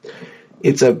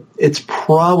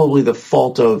probably the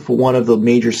fault of one of the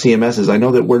major CMSs. I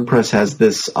know that WordPress has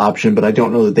this option, but I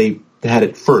don't know that they had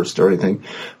it first or anything.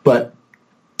 But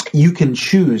you can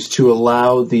choose to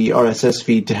allow the RSS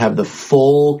feed to have the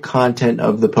full content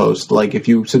of the post. Like if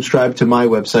you subscribe to my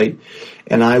website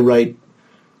and I write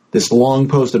this long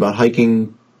post about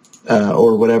hiking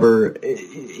or whatever,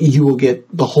 you will get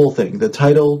the whole thing, the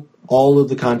title, all of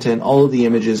the content, all of the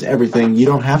images, everything. You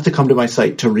don't have to come to my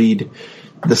site to read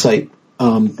the site,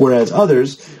 whereas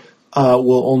others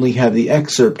will only have the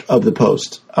excerpt of the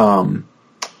post.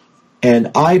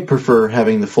 And I prefer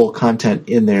having the full content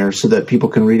in there so that people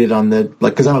can read it on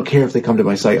because I don't care if they come to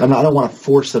my site. I don't want to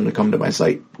force them to come to my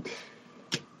site.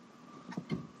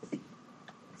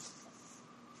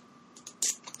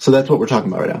 So that's what we're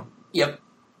talking about right now. Yep.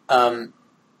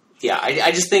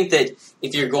 I just think that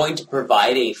if you're going to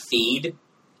provide a feed,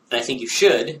 and I think you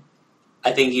should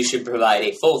provide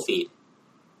a full feed.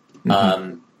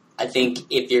 Mm-hmm. I think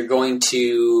if you're going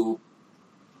to,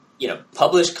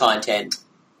 publish content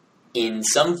in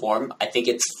some form, I think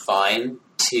it's fine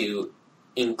to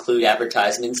include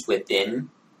advertisements within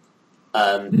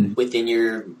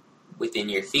your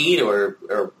feed or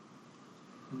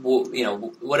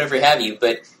whatever have you.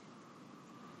 But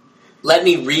let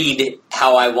me read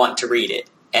how I want to read it,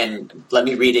 and let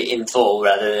me read it in full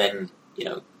rather than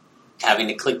having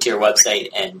to click to your website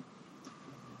and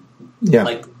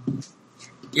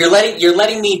you're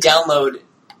letting me download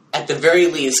at the very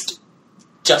least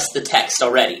just the text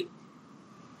already.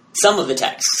 Some of the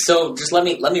text. So just let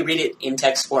me read it in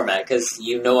text format because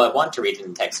I want to read it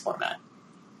in text format.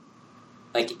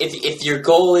 Like if your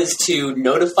goal is to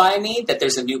notify me that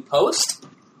there's a new post,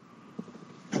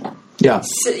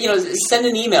 send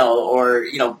an email or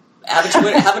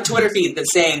have a Twitter feed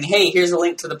that's saying, hey, here's a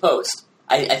link to the post.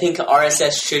 I think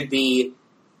RSS should be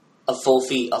a full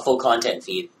feed, a full content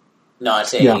feed,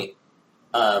 not a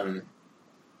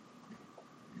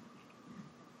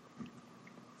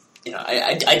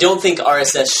I don't think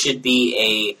RSS should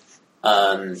be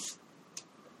a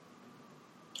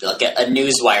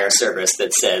newswire service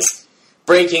that says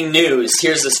breaking news.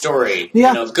 Here's the story.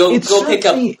 Yeah, go pick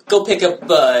up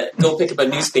a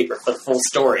newspaper for the full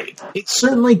story. It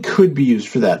certainly could be used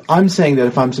for that. I'm saying that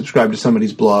if I'm subscribed to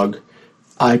somebody's blog,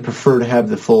 I prefer to have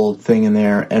the full thing in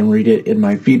there and read it in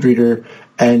my feed reader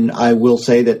And I will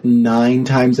say that 9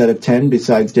 times out of 10,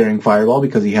 besides Daring Fireball,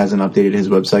 because he hasn't updated his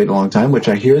website in a long time, which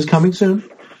I hear is coming soon,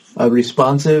 a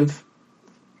responsive,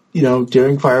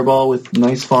 Daring Fireball with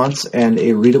nice fonts and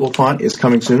a readable font is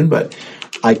coming soon, but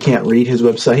I can't read his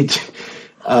website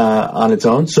on its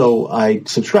own, so I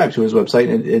subscribe to his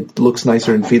website, and it looks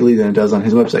nicer and feedly than it does on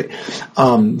his website.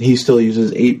 He still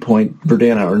uses 8-point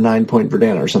Verdana or 9-point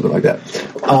Verdana or something like that.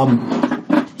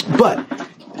 But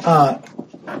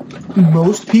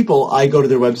most people, I go to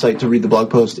their website to read the blog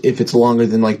post if it's longer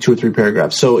than like 2 or 3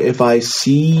 paragraphs. So if I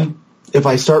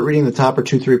start reading the top or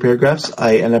 2 or 3 paragraphs,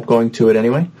 I end up going to it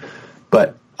anyway.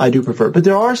 But I do prefer it. But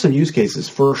there are some use cases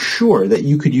for sure that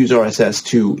you could use RSS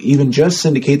to even just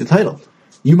syndicate the title.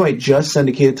 You might just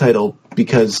syndicate a title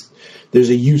because there's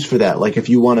a use for that. Like if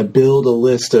you want to build a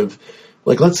list of,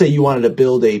 like let's say you wanted to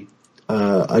build a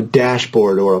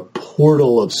dashboard or a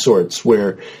portal of sorts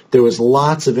where there was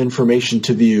lots of information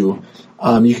to view.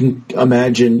 You can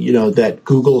imagine, that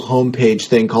Google homepage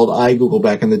thing called iGoogle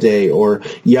back in the day, or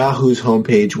Yahoo's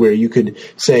homepage where you could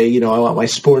say, I want my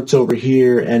sports over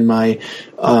here and my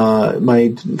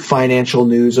financial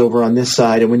news over on this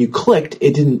side. And when you clicked,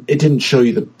 it didn't show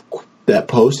you that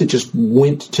post. It just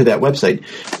went to that website.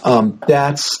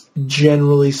 That's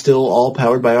generally still all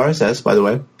powered by RSS, by the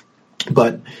way,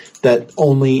 but that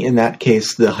only in that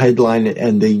case the headline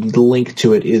and the link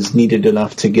to it is needed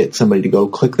enough to get somebody to go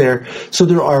click there. So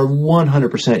there are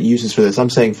 100% uses for this. I'm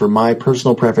saying for my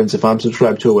personal preference, if I'm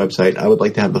subscribed to a website, I would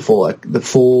like to have the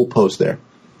full post there.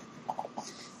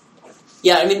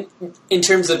 Yeah, I mean, in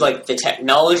terms of like the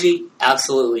technology,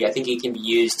 absolutely. I think it can be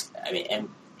used, and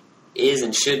is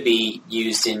and should be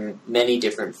used in many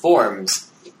different forms.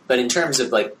 But in terms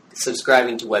of like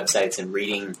subscribing to websites and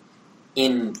reading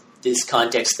in this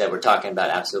context that we're talking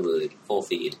about, absolutely full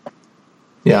feed.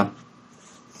 Yeah.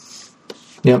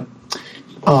 Yep.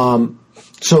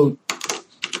 So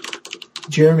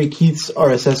Jeremy Keith's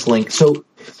RSS link. So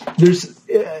there's,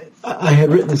 I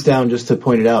had written this down just to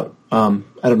point it out. I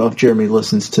don't know if Jeremy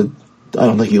listens to, I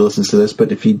don't think he listens to this,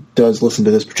 but if he does listen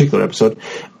to this particular episode,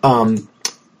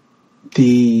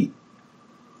 he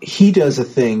does a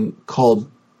thing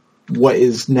called what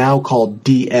is now called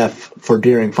DF for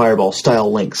Daring Fireball style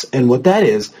links. And what that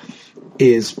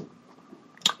is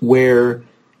where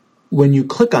when you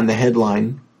click on the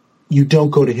headline, you don't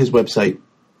go to his website,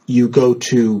 you go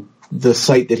to the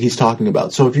site that he's talking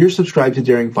about. So if you're subscribed to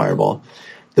Daring Fireball,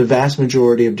 the vast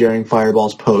majority of Daring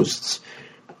Fireball's posts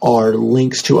are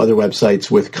links to other websites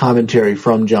with commentary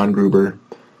from John Gruber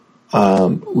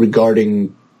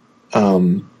regarding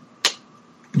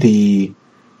the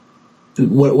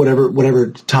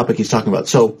whatever topic he's talking about.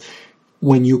 So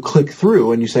when you click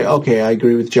through and you say, okay, I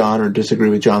agree with John or disagree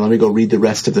with John, let me go read the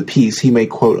rest of the piece, he may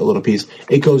quote a little piece,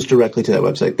 it goes directly to that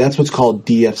website. That's what's called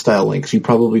DF style links. You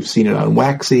probably have seen it on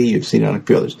Waxy, you've seen it on a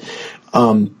few others.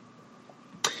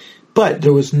 But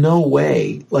there was no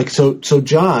way, so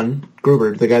John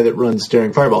Gruber, the guy that runs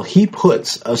Daring Fireball, he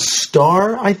puts a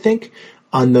star, I think,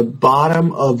 on the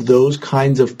bottom of those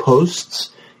kinds of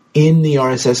posts in the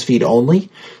RSS feed only,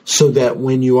 so that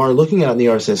when you are looking at it on the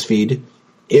RSS feed,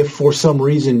 if for some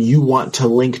reason you want to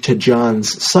link to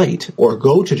John's site or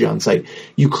go to John's site,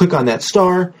 you click on that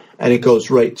star and it goes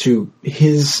right to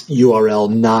his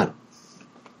URL, not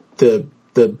the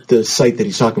site that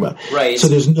he's talking about. Right. So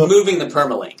there's no moving the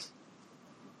permalink.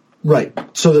 Right.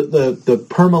 So the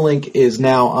permalink is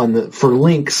now for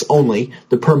links only,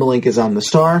 the permalink is on the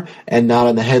star and not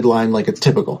on the headline like it's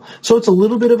typical. So it's a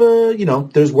little bit of a,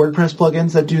 there's WordPress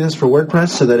plugins that do this for WordPress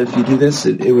so that if you do this,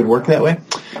 it would work that way.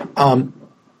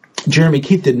 Jeremy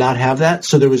Keith did not have that,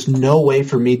 so there was no way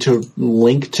for me to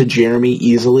link to Jeremy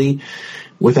easily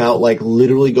without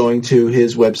literally going to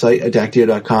his website,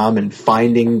 adactio.com, and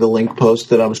finding the link post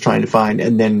that I was trying to find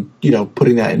and then,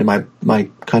 putting that into my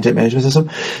content management system.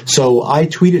 So I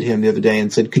tweeted him the other day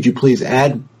and said, could you please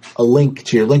add a link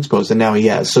to your links post? And now he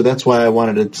has. So that's why I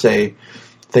wanted to say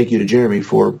thank you to Jeremy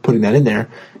for putting that in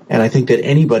there. And I think that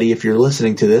anybody, if you're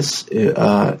listening to this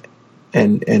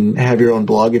and have your own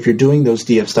blog, if you're doing those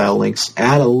DF style links,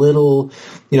 add a little,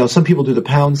 some people do the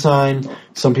 £,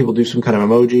 some people do some kind of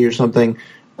emoji or something,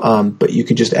 but you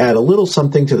could just add a little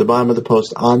something to the bottom of the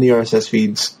post on the RSS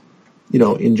feeds,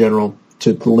 in general,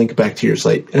 to link back to your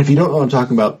site. And if you don't know what I'm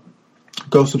talking about,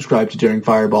 go subscribe to Daring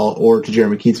Fireball or to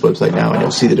Jeremy Keith's website now, and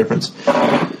you'll see the difference.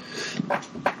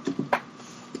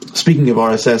 Speaking of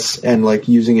RSS and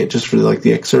using it just for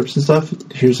the excerpts and stuff,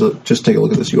 just take a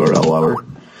look at this URL while we're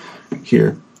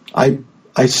here.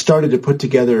 I started to put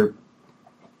together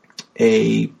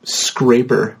a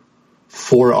scraper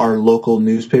for our local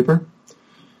newspaper.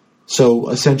 So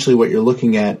essentially what you're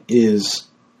looking at is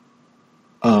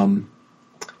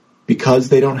because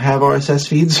they don't have RSS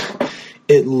feeds,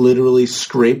 it literally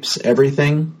scrapes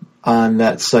everything on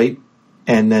that site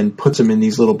and then puts them in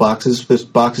these little boxes. These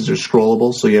boxes are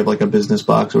scrollable, so you have like a business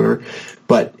box or whatever.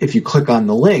 But if you click on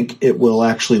the link, it will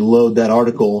actually load that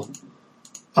article,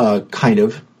 kind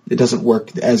of. It doesn't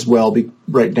work as well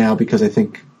right now because I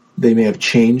think they may have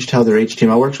changed how their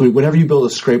HTML works. Whenever you build a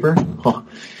scraper,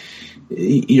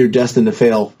 you're destined to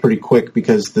fail pretty quick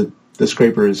because the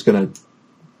scraper is going to...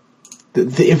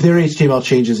 If their HTML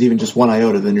changes even just one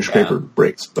iota, then your scraper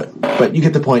breaks. But you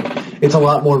get the point. It's a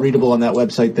lot more readable on that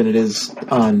website than it is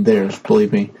on theirs,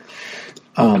 believe me.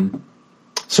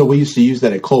 So we used to use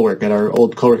that at Coalwork, at our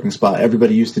old co-working spot.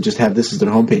 Everybody used to just have this as their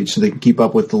homepage so they can keep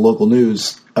up with the local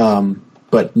news,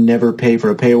 but never pay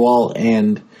for a paywall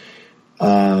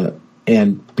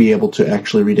and be able to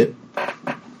actually read it.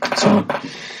 So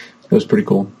it was pretty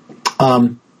cool.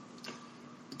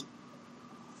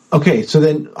 Okay, so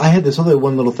then I had this other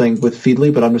one little thing with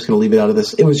Feedly, but I'm just going to leave it out of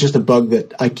this. It was just a bug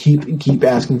that I keep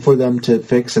asking for them to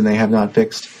fix, and they have not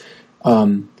fixed,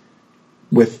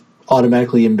 with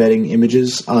automatically embedding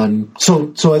images on.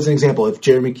 So as an example, if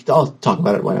Jeremy Keith, I'll talk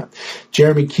about it. Why not?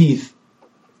 Jeremy Keith,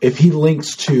 if he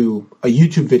links to a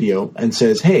YouTube video and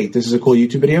says, "Hey, this is a cool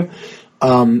YouTube video,"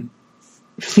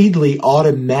 Feedly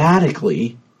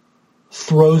automatically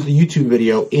throws the YouTube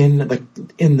video in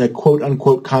the quote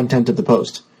unquote content of the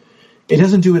post. It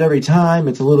doesn't do it every time.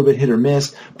 It's a little bit hit or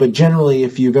miss. But generally,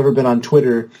 if you've ever been on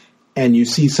Twitter and you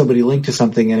see somebody link to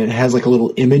something and it has like a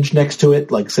little image next to it,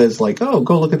 like says like, "Oh,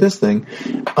 go look at this thing,"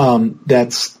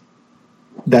 that's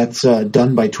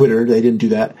done by Twitter. They didn't do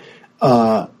that.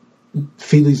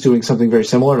 Feedly's doing something very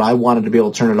similar, and I wanted to be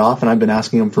able to turn it off, and I've been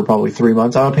asking them for probably 3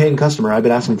 months. I'm a paying customer. I've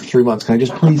been asking them for 3 months. Can I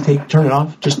just please turn it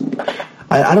off?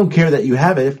 I don't care that you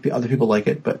have it if other people like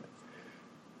it, but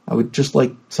I would just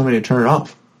like somebody to turn it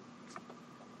off.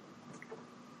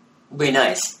 Be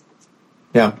nice.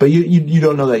 Yeah, but you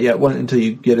don't know that yet until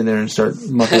you get in there and start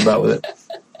mucking about with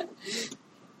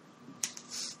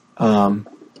it.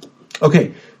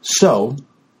 Okay, so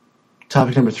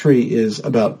topic number 3 is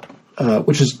about,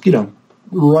 which is,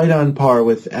 right on par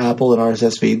with Apple and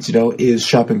RSS feeds, is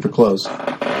shopping for clothes.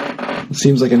 It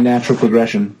seems like a natural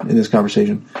progression in this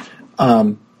conversation.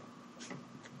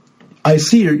 I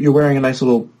see you're wearing a nice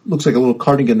looks like a little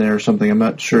cardigan there or something. I'm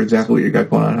not sure exactly what you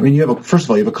got going on. I mean, first of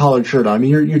all, you have a collared shirt on. I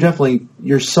mean, you're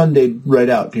Sundayed right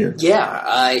out here. Yeah,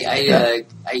 I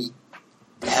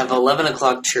have 11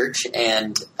 o'clock church,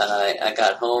 and I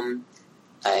got home.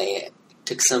 I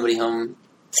took somebody home,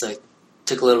 so it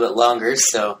took a little bit longer.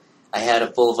 So I had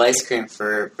a bowl of ice cream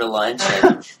for lunch,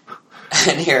 and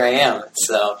and here I am.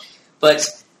 So, but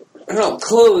I don't know,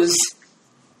 clothes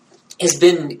has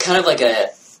been kind of like I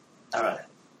don't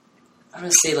want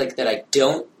to say like that I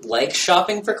don't like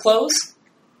shopping for clothes.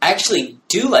 I actually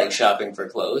do like shopping for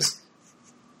clothes,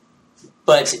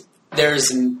 but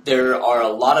there are a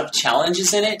lot of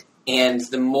challenges in it, and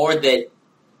the more that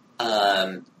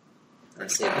the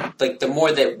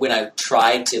more that when I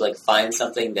try to like find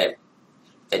something that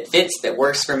fits, that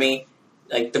works for me,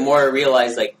 like the more I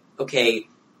realize like, okay,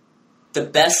 the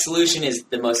best solution is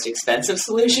the most expensive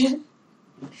solution.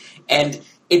 And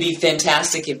it'd be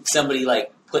fantastic if somebody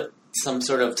like put some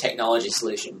sort of technology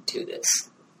solution to this.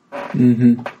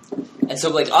 Mm-hmm. And so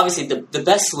like obviously the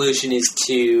best solution is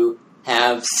to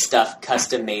have stuff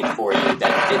custom made for you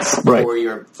that fits for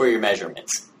your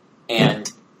measurements.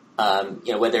 And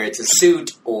whether it's a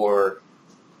suit or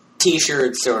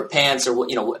t-shirts or pants or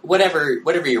whatever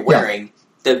you're wearing,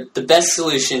 the best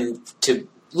solution to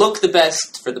look the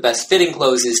best for the best fitting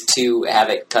clothes is to have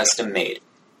it custom made.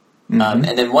 Mm-hmm.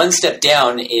 And then one step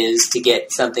down is to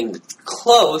get something that's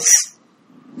close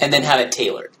and then have it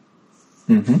tailored.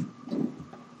 Mm-hmm.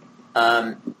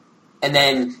 And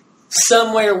then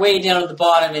somewhere way down at the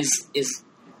bottom is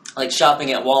like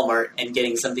shopping at Walmart and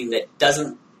getting something that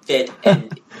doesn't fit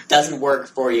and doesn't work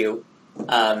for you,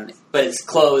 but it's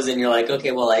clothes, and you're like,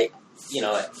 okay, well, I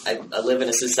live in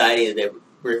a society that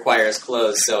requires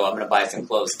clothes, so I'm going to buy some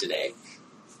clothes today.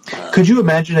 Could you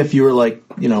imagine if you were like,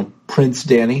 Prince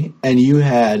Danny, and you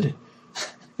had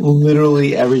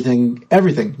literally everything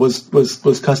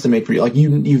was custom made for you? Like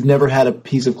you've never had a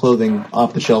piece of clothing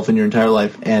off the shelf in your entire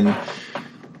life, and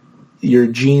your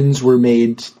jeans were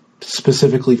made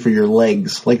specifically for your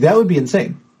legs. Like that would be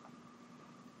insane.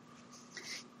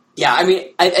 Yeah, I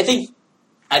mean, I think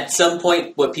at some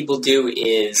point what people do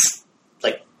is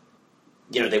like,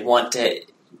 they want to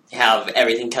have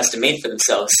everything custom made for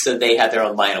themselves, so they have their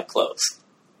own line of clothes.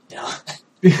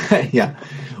 Yeah.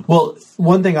 Well,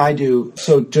 one thing I do,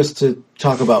 so just to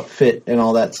talk about fit and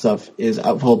all that stuff, is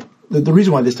the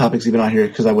reason why this topic's even on here is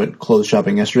because I went clothes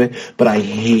shopping yesterday, but I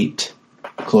hate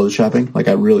clothes shopping. Like,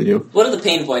 I really do. What are the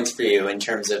pain points for you in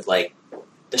terms of, like,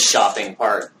 the shopping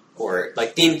part or,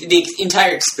 like, the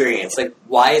entire experience? Like,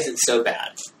 why is it so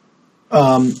bad?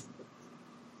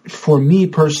 For me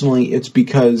personally, it's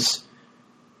because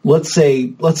let's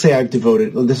say I've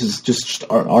devoted, this is just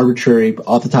an arbitrary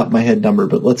off the top of my head number,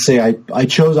 but let's say I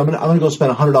chose, I'm going to go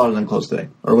spend $100 on clothes today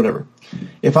or whatever.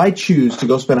 If I choose to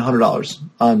go spend $100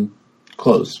 on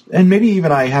clothes, and maybe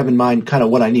even I have in mind kind of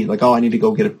what I need, like, oh, I need to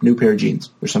go get a new pair of jeans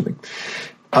or something.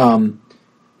 I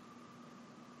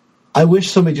wish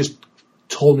somebody just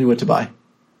told me what to buy,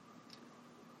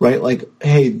 right? Like,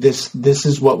 hey, this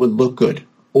is what would look good,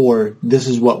 or this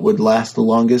is what would last the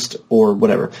longest, or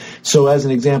whatever. So as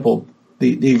an example,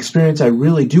 the experience I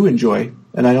really do enjoy,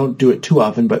 and I don't do it too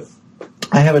often, but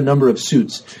I have a number of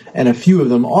suits, and a few of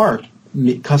them are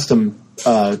custom,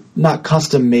 not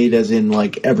custom made as in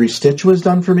like every stitch was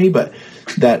done for me, but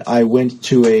that I went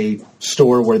to a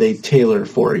store where they tailor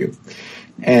for you.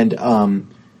 And,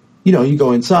 you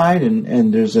go inside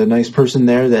and there's a nice person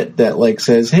there that like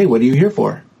says, hey, what are you here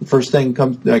for? The first thing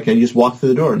comes, like, I just walk through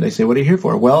the door and they say, what are you here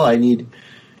for? Well, I need,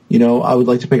 I would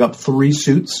like to pick up 3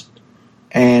 suits,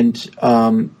 and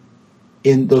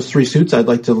in those 3 suits, I'd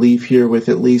like to leave here with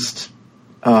at least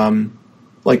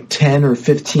like 10 or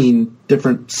 15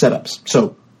 different setups.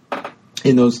 So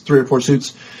in those 3 or 4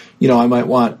 suits, I might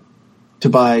want to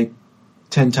buy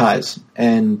 10 ties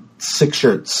and 6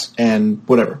 shirts and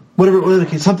whatever the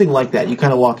case, something like that. You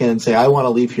kind of walk in and say, I want to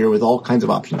leave here with all kinds of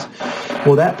options.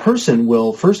 Well, that person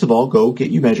will, first of all, go get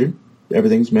you measured.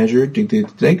 Everything's measured,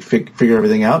 figure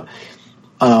everything out.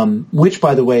 Which,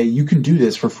 by the way, you can do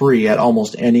this for free at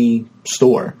almost any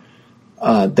store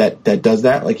that does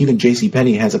that. Like, even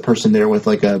JCPenney has a person there with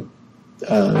like a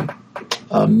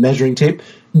measuring tape.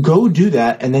 Go do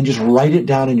that and then just write it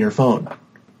down in your phone,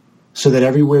 so that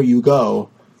everywhere you go,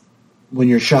 when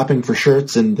you're shopping for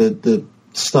shirts and the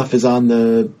stuff is on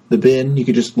the bin, you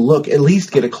could just look, at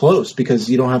least get it close, because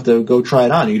you don't have to go try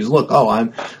it on. You just look, oh,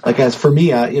 I'm, like, as for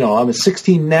me, I'm a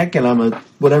 16 neck and I'm a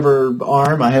whatever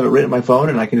arm, I have it written in my phone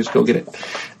and I can just go get it.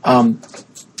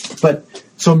 But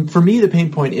so for me, the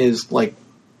pain point is, like,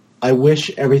 I wish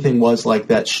everything was like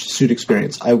that suit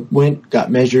experience. I went,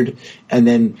 got measured, and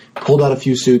then pulled out a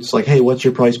few suits. Like, hey, what's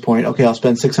your price point? Okay, I'll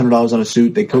spend $600 on a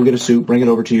suit. They go get a suit, bring it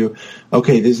over to you.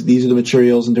 Okay, these are the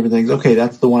materials and different things. Okay,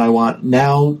 that's the one I want.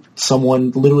 Now someone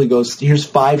literally goes, here's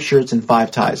 5 shirts and 5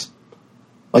 ties.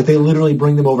 Like, they literally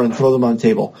bring them over and throw them on the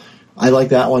table. I like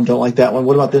that one, don't like that one.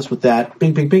 What about this with that?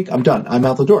 Bing, bing, bing. I'm done. I'm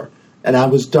out the door. And I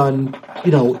was done,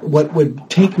 what would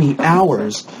take me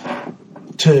hours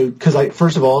because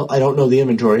first of all, I don't know the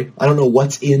inventory. I don't know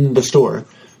what's in the store.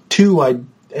 2, I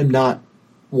am not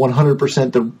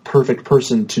 100% the perfect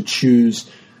person to choose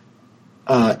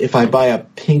if I buy a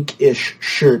pinkish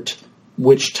shirt,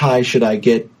 which tie should I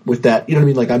get with that? You know what I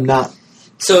mean? Like, I'm not.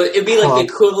 So it'd be like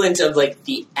the equivalent of like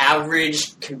the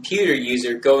average computer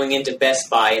user going into Best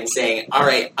Buy and saying, all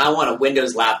right, I want a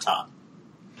Windows laptop.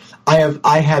 I have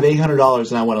 $800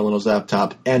 and I want a Windows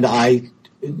laptop, and I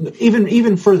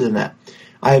even further than that.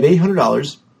 I have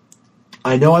 $800.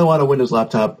 I know I want a Windows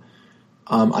laptop.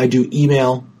 I do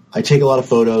email. I take a lot of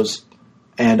photos,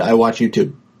 and I watch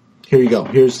YouTube. Here you go.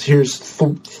 Here's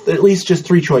at least just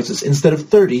 3 choices. Instead of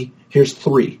 30, here's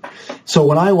 3. So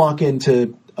when I walk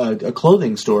into a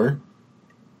clothing store,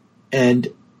 and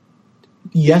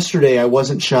yesterday I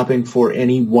wasn't shopping for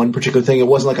any one particular thing. It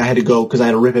wasn't like I had to go because I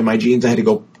had a rip in my jeans. I had to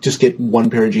go just get one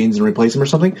pair of jeans and replace them or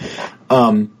something.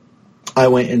 I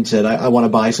went and said, I want to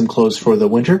buy some clothes for the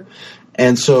winter.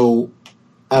 And so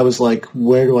I was like,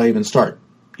 where do I even start?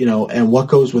 And what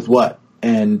goes with what?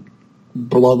 And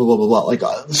blah, blah, blah, blah, blah. Like,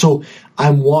 so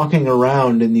I'm walking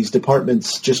around in these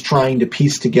departments just trying to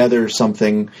piece together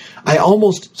something.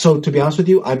 So to be honest with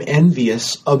you, I'm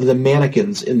envious of the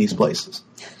mannequins in these places.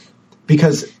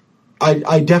 Because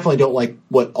I definitely don't like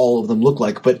what all of them look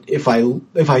like. But if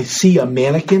I see a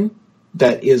mannequin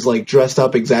that is like dressed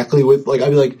up exactly with, like, I'd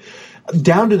be like,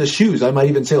 down to the shoes. I might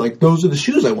even say, like, those are the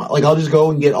shoes I want. Like, I'll just go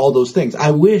and get all those things.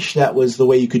 I wish that was the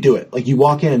way you could do it. Like, you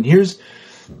walk in and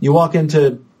you walk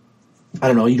into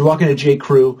J.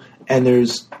 Crew and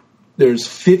there's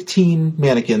 15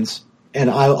 mannequins, and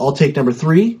I'll take number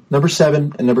 3, number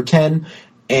 7, and number 10,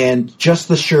 and just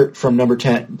the shirt from number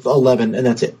 10, 11, and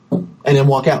that's it. And then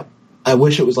walk out. I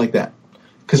wish it was like that,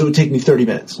 because it would take me 30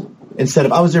 minutes instead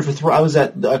of, I was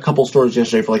at a couple stores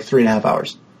yesterday for like 3.5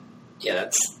 hours. Yeah,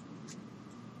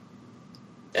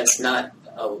 that's not.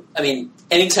 I mean,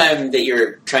 anytime that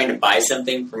you're trying to buy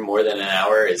something for more than an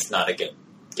hour is not a good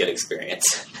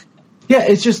experience. Yeah,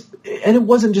 it's just, and it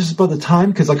wasn't just about the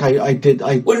time, because like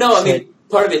I Well, no, I mean,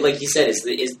 part of it, like you said, is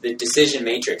the decision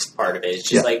matrix part of it. It's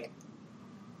just like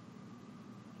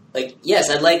yes,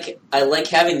 I like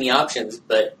having the options,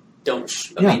 but don't.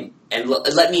 I mean, and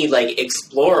let me like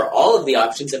explore all of the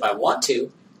options if I want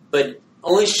to, but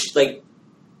only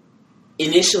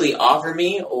initially offer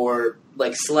me or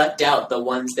like select out the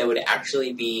ones that would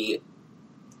actually be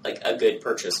like a good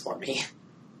purchase for me.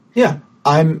 Yeah,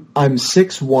 I'm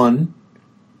 6'1",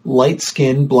 light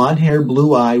skin, blonde hair,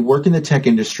 blue eye, work in the tech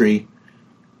industry.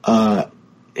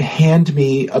 Hand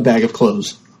me a bag of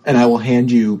clothes, and I will hand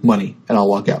you money, and I'll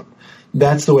walk out.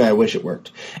 That's the way I wish it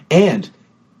worked. And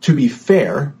to be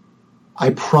fair, I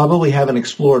probably haven't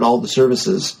explored all the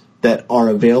services that are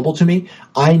available to me.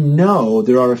 I know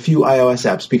there are a few iOS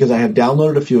apps because I have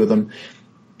downloaded a few of them.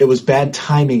 It was bad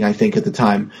timing, I think, at the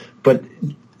time, but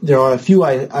there are a few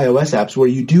iOS apps where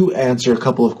you do answer a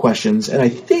couple of questions, and I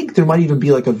think there might even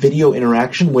be like a video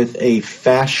interaction with a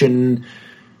fashion,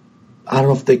 I don't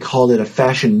know if they called it a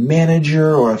fashion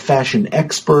manager or a fashion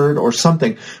expert or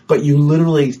something, but you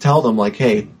literally tell them like,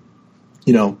 hey,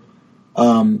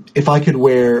 if I could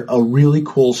wear a really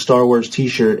cool Star Wars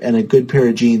t-shirt and a good pair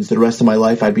of jeans the rest of my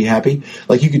life, I'd be happy.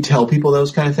 Like, you could tell people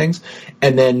those kind of things,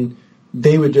 and then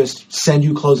they would just send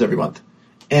you clothes every month.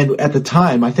 And at the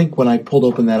time, I think when I pulled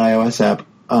open that iOS app,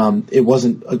 it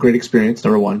wasn't a great experience,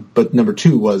 number one. But number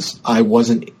two was I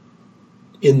wasn't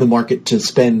in the market to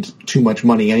spend too much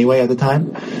money anyway at the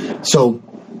time. So,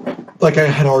 like, I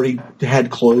had already had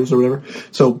clothes or whatever.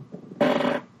 So,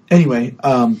 anyway,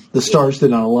 the stars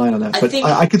did not align on that. But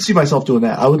I could see myself doing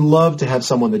that. I would love to have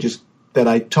someone that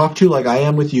I talk to like I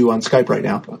am with you on Skype right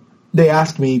now. They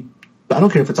ask me, I don't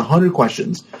care if it's 100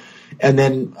 questions, and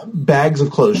then bags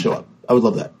of clothes show up. I would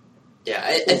love that. Yeah,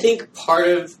 I think part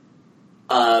of,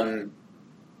 part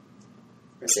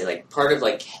of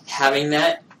like having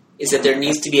that is that there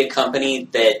needs to be a company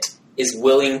that is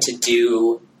willing to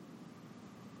do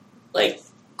like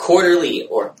quarterly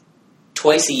or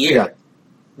twice a year,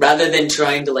 rather than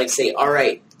trying to like say, all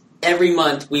right, every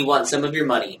month we want some of your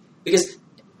money. Because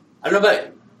I don't know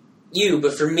about you,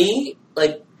 but for me,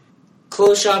 like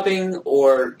clothes shopping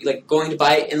or like going to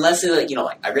buy, unless like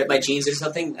I rip my jeans or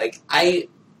something, like I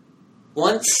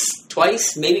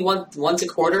maybe once a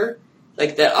quarter,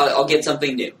 like that I'll get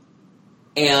something new.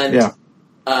 And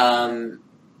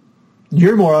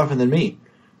you're more often than me.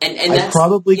 And I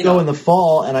probably go in the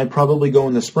fall, and I probably go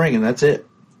in the spring, and that's it.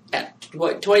 Yeah,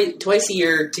 twice a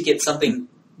year to get something,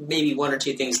 maybe one or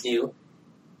two things new.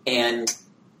 And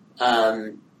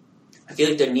I feel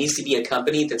like there needs to be a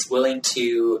company that's willing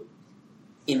to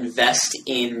invest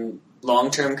in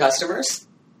long-term customers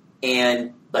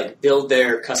and like build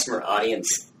their customer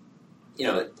audience,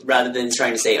 rather than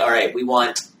trying to say, all right, we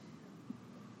want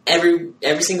every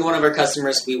single one of our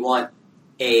customers, we want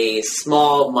a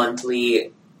small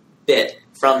monthly bit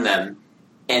from them,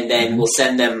 and then we'll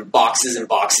send them boxes and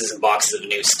boxes and boxes of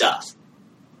new stuff.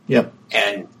 Yep.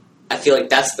 And I feel like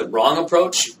that's the wrong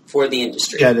approach for the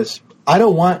industry. Yeah, it is. I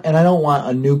don't want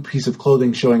a new piece of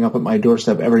clothing showing up at my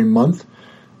doorstep every month.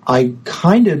 I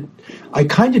kind of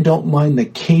don't mind the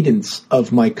cadence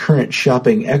of my current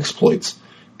shopping exploits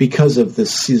because of the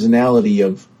seasonality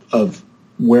of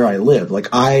where I live. Like,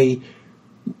 I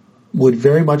would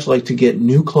very much like to get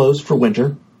new clothes for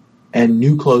winter and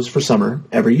new clothes for summer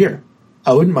every year.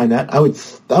 I wouldn't mind that. I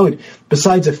would,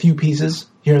 besides a few pieces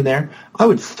here and there, I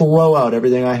would throw out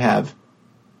everything I have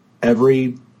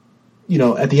every,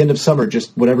 at the end of summer,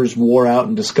 just whatever's wore out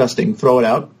and disgusting, throw it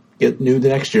out, get new the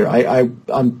next year. I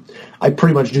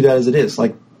pretty much do that as it is.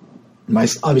 Like,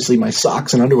 obviously my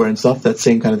socks and underwear and stuff, that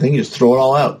same kind of thing. You just throw it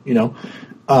all out,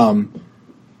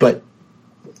 But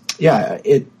yeah,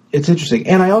 it's interesting.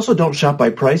 And I also don't shop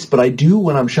by price, but I do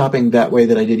when I'm shopping that way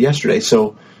that I did yesterday.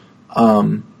 So,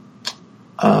 I'll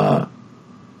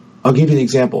give you an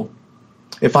example.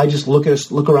 If I just look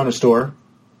around a store,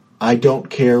 I don't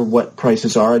care what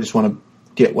prices are. I just want to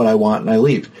get what I want and I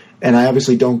leave. And I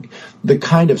obviously don't. The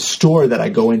kind of store that I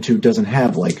go into doesn't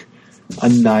have like a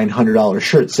 $900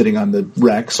 shirt sitting on the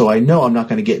rack, so I know I'm not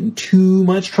going to get in too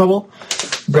much trouble.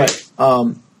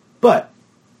 But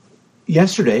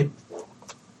yesterday,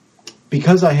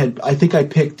 because I think I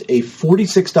picked a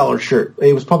 $46 shirt.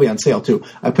 It was probably on sale too.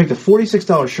 I picked a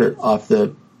 $46 shirt off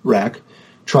the rack,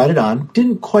 tried it on,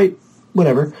 didn't quite,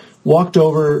 whatever. Walked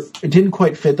over, it didn't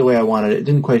quite fit the way I wanted it. It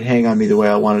didn't quite hang on me the way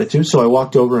I wanted it to. So I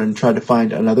walked over and tried to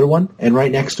find another one, and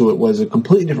right next to it was a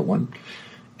completely different one.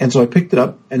 And so I picked it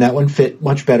up, and that one fit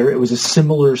much better. It was a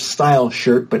similar style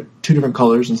shirt, but two different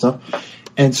colors and stuff.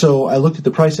 And so I looked at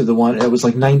the price of the one, and it was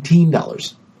like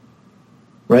 $19.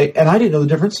 right? And I didn't know the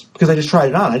difference because I just tried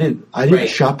it on. I didn't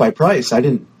shop by price.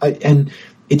 And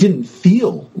it didn't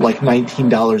feel like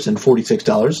 $19 and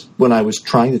 $46 when I was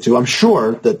trying the two. I'm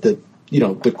sure that the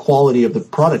quality of the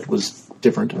product was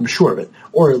different. I'm sure of it,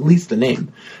 or at least the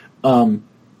name. But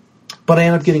I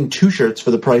ended up getting 2 shirts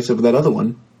for the price of that other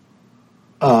one,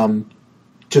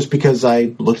 just because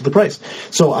I looked at the price.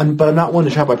 But I'm not one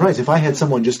to shop by price. If I had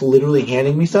someone just literally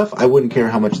handing me stuff, I wouldn't care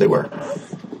how much they were.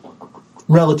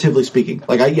 Relatively speaking,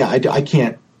 I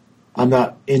can't. I'm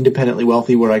not independently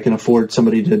wealthy where I can afford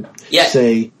somebody to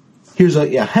say, here's a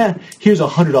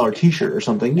 $100 T-shirt or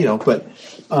something,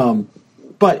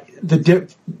 But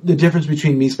the difference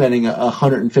between me spending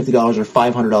 $150 or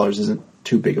 $500 isn't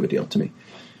too big of a deal to me.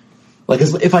 Like,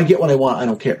 if I get what I want, I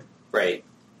don't care. Right.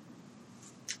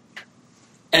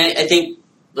 And I think,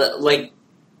 like,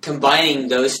 combining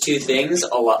those two things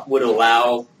would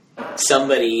allow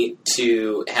somebody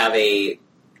to have a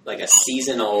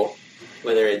seasonal,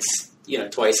 whether it's,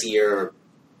 twice a year or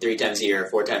 3 times a year or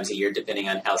 4 times a year, depending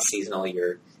on how seasonal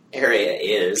your area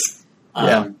is.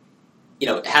 Have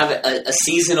a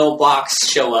seasonal box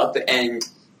show up, and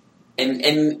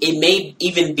it may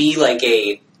even be like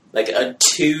a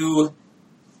two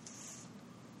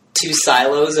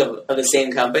silos of the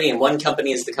same company, and one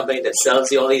company is the company that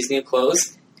sells you all these new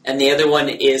clothes, and the other one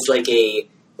is like a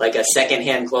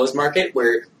secondhand clothes market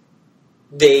where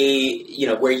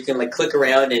where you can click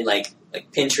around and like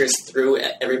Pinterest through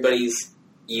everybody's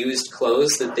used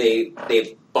clothes that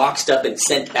they've boxed up and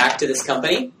sent back to this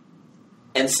company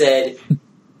and said,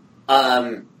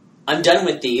 I'm done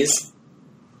with these.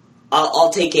 I'll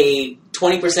take a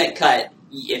 20% cut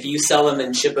if you sell them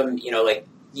and ship them, you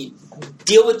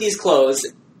deal with these clothes,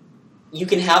 you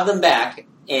can have them back,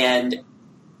 and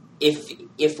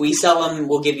if we sell them,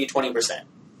 we'll give you 20%.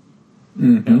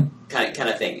 Mm-hmm. Kind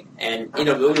of thing. And,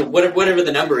 whatever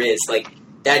the number is, like,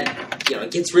 that,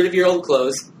 it gets rid of your old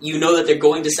clothes, that they're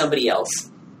going to somebody else,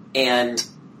 and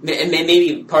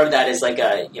maybe part of that is like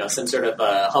some sort of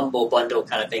a humble bundle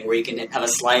kind of thing where you can have a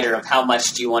slider of how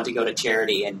much do you want to go to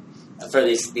charity and for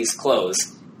these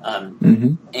clothes.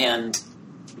 And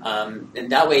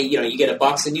that way, you get a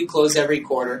box of new clothes every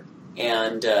quarter,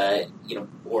 and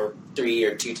or 3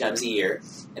 or 2 times a year,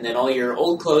 and then all your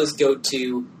old clothes go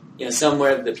to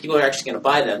somewhere that people are actually going to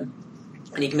buy them,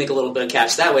 and you can make a little bit of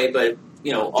cash that way. But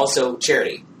also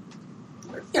charity.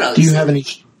 Do you have any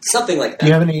something like that? Do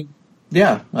you have any?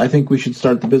 Yeah, I think we should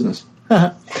start the business.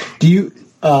 Do you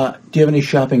have any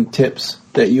shopping tips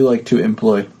that you like to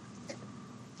employ?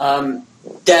 The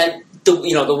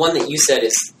one that you said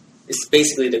is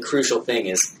basically the crucial thing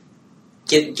is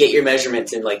get your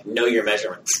measurements and know your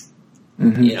measurements.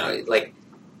 Mm-hmm.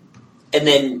 And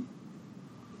then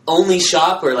only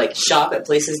shop or shop at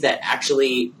places that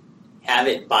actually have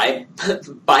it by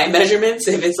measurements.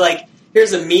 If it's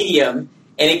here's a medium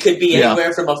and it could be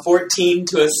anywhere from a 14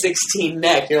 to a 16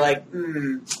 neck, you're like,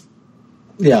 don't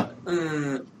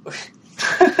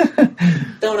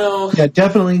know. Yeah,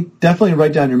 definitely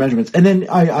write down your measurements. And then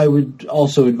I would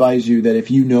also advise you that if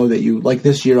you know that you,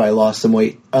 this year I lost some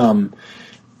weight,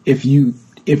 if you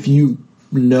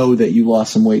know that you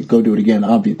lost some weight, go do it again.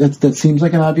 That seems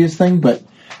like an obvious thing, but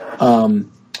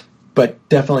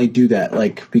definitely do that,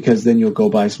 because then you'll go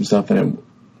buy some stuff and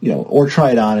or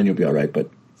try it on and you'll be all right. But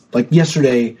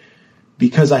yesterday,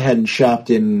 because I hadn't shopped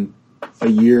in a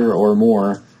year or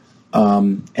more,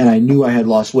 and I knew I had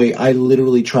lost weight, I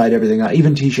literally tried everything on.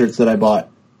 Even T-shirts that I bought,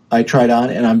 I tried on,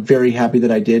 and I'm very happy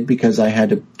that I did because I had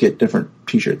to get different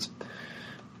T-shirts.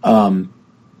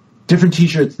 Different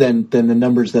T-shirts than the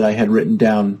numbers that I had written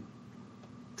down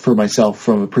for myself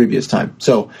from a previous time.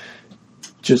 So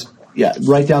just,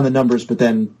 write down the numbers, but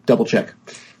then double check.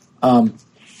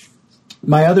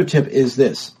 My other tip is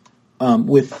this.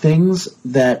 With things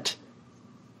that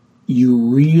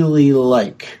you really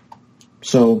like.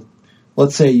 So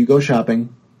let's say you go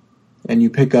shopping and you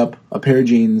pick up a pair of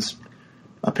jeans,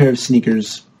 a pair of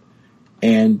sneakers,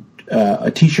 and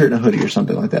a T-shirt and a hoodie or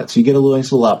something like that. So you get a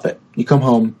nice little outfit. You come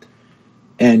home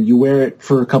and you wear it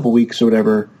for a couple weeks or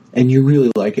whatever, and you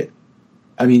really like it.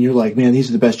 I mean, you're like, man, these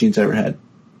are the best jeans I ever had.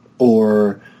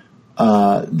 Or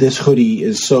this hoodie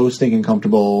is so stinking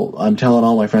comfortable. I'm telling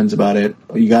all my friends about it.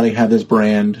 You got to have this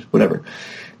brand, whatever.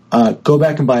 Go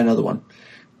back and buy another one.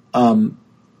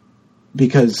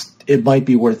 Because it might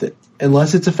be worth it.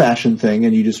 Unless it's a fashion thing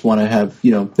and you just want to have,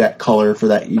 that color for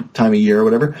that time of year or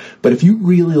whatever. But if you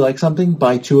really like something,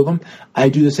 buy 2 of them. I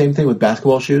do the same thing with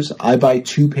basketball shoes. I buy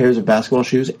 2 pairs of basketball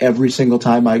shoes every single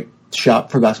time I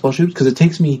shop for basketball shoes because it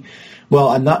takes me,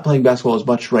 I'm not playing basketball as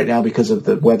much right now because of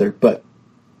the weather, but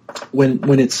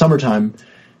when it's summertime,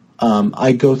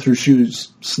 I go through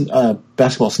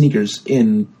basketball sneakers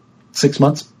in 6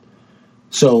 months.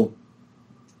 So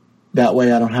that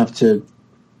way I don't have to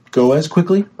go as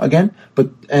quickly again.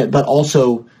 But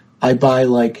also I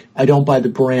don't buy the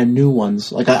brand new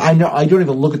ones. Like I don't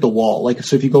even look at the wall. Like,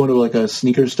 so if you go into like a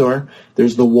sneaker store,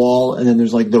 there's the wall and then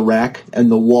there's like the rack, and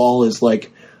the wall is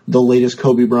like the latest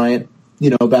Kobe Bryant,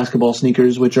 basketball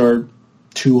sneakers, which are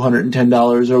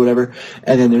 $210 or whatever.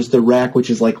 And then there's the rack, which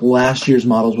is like last year's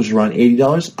models, which is around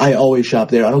 $80. I always shop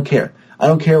there. I don't care. I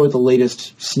don't care what the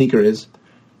latest sneaker is.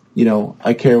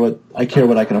 I care what I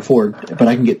can afford, but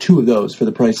I can get 2 of those for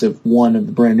the price of one of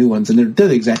the brand new ones, and they're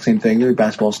the exact same thing. They're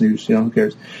basketball sneakers. Who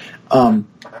cares?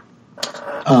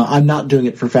 I'm not doing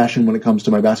it for fashion when it comes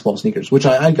to my basketball sneakers, which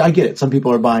I get it. Some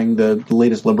people are buying the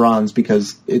latest LeBrons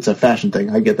because it's a fashion thing.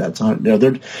 I get that. So,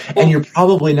 and you're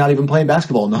probably not even playing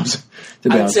basketball in those.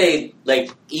 I would say,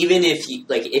 like, even if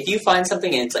you find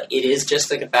something and it is just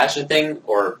like a fashion thing,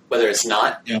 or whether it's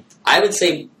not, yeah. I would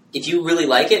say if you really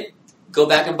like it, go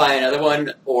back and buy another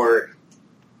one, or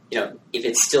if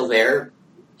it's still there,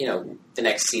 the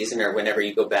next season or whenever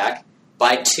you go back,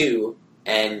 buy 2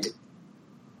 and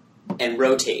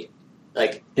rotate.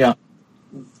 Like, yeah.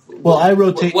 Well, I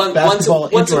rotate basketball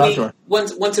once indoor a week, outdoor.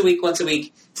 Once a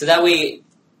week. So that way,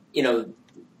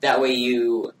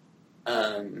 you,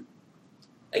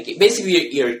 like,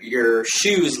 basically your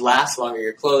shoes last longer,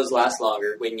 your clothes last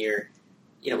longer when you're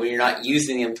not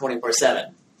using them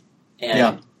 24/7. And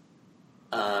yeah.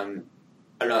 I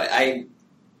don't know.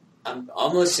 I'm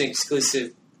almost an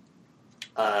exclusive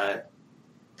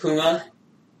Puma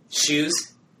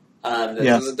shoes.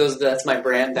 That's my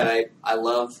brand that I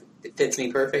love. It fits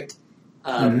me perfect,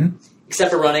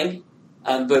 except for running.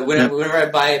 But whenever I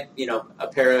buy a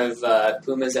pair of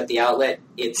Pumas at the outlet,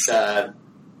 it's I'm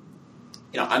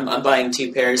buying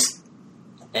 2 pairs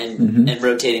and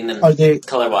rotating them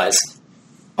color wise.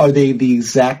 Are they the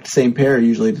exact same pair, or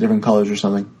usually different colors or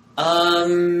something?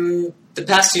 The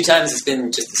past 2 times it's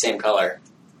been just the same color.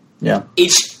 Yeah.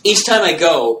 Each time I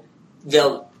go, they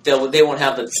won't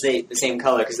have the same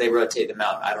color because they rotate them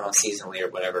out. I don't know, seasonally or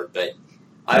whatever. But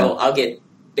I'll get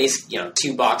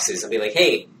 2 boxes. I'll be like,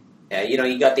 hey,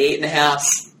 you got the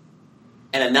 8.5s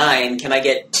and a 9. Can I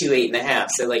get 2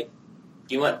 8.5s? They're like,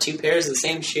 do you want 2 pairs of the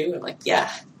same shoe? I'm like,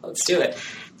 yeah, let's do it.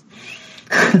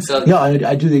 So yeah,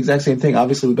 I do the exact same thing.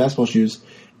 Obviously with basketball shoes,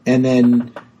 and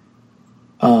then.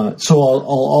 So I'll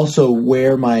also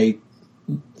wear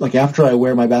after I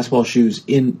wear my basketball shoes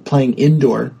in playing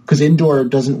indoor, because indoor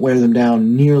doesn't wear them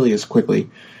down nearly as quickly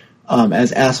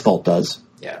as asphalt does.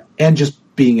 Yeah. And just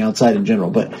being outside in general,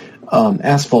 but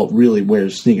asphalt really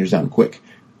wears sneakers down quick.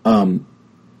 And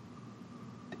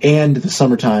the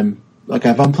summertime, like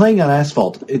if I'm playing on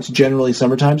asphalt, it's generally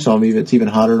summertime, so it's even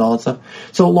hotter and all that stuff.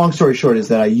 So long story short is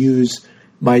that I use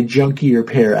my junkier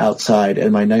pair outside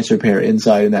and my nicer pair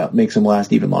inside, and that makes them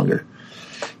last even longer.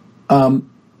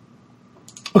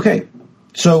 Okay,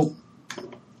 so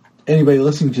anybody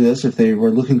listening to this, if they were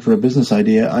looking for a business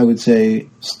idea, I would say,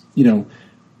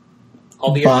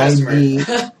 I'll be your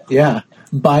customer.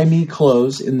 Buy me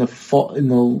clothes in the fall, in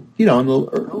the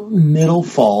middle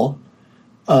fall,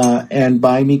 and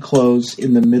buy me clothes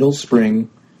in the middle spring,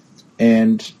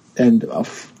 and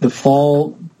the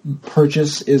fall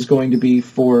purchase is going to be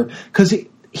because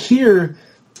here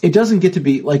it doesn't get to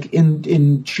be like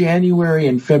in January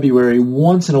and February.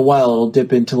 Once in a while it'll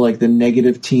dip into like the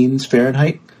negative teens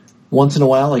Fahrenheit. Once in a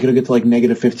while, like it'll get to like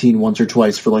negative 15 once or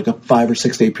twice for like a 5 or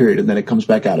 6 day period, and then it comes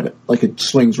back out of it. Like it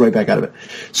swings right back out of it.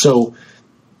 So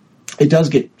it does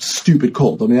get stupid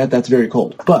cold. I mean that's very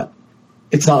cold, but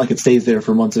it's not like it stays there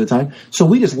for months at a time. So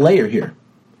we just layer here.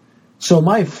 So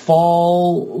my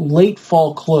late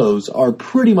fall clothes are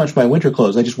pretty much my winter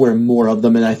clothes. I just wear more of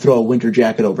them, and I throw a winter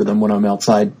jacket over them when I'm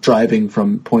outside driving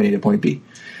from point A to point B.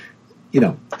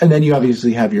 And then you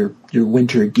obviously have your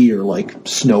winter gear like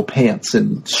snow pants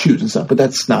and shoes and stuff, but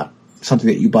that's not something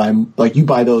that you buy. Like you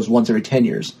buy those once every 10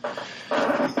 years.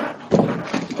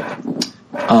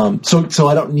 So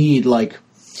I don't need like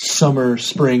summer,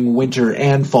 spring, winter,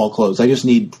 and fall clothes. I just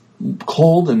need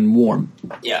cold and warm.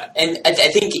 Yeah, and I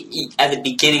think at the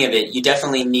beginning of it, you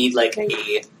definitely need like an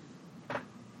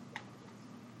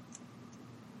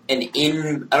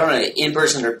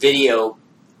in-person or video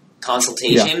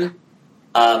consultation.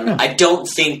 Yeah. I don't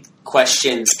think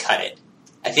questions cut it.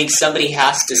 I think somebody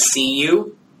has to see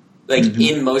you, like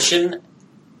in motion.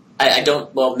 I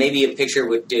don't. Well, maybe a picture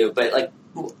would do, but like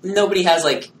nobody has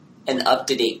like an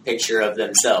up-to-date picture of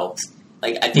themselves.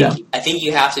 Like I think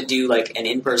you have to do like an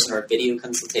in-person or video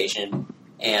consultation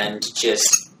and just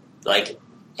like,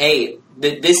 hey,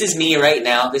 this is me right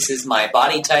now. This is my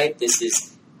body type. This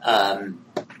is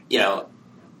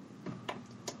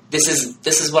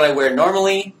this is what I wear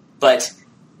normally, but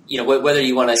whether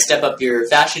you want to step up your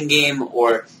fashion game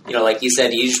or like you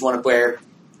said, you just want to wear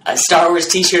a Star Wars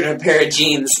T-shirt and a pair of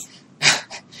jeans,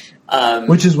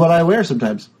 which is what I wear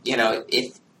sometimes.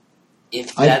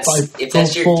 If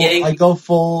that's your gig, I go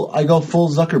full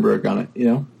Zuckerberg on it.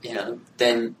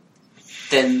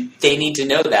 Then they need to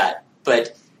know that.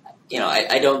 But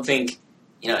I don't think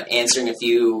answering a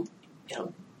few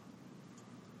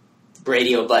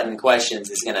radio button questions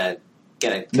is gonna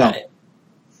cut it.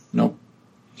 No,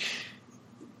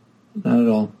 not at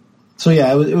all. So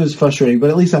yeah, it was frustrating, but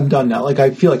at least I'm done now. Like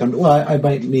I feel like I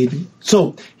might need.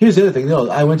 So here's the other thing, though.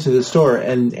 I went to the store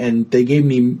and they gave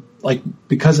me, like,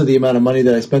 because of the amount of money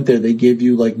that I spent there, they gave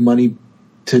you like money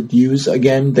to use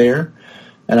again there,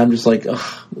 and I'm just like,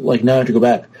 ugh, like now I have to go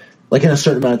back, like in a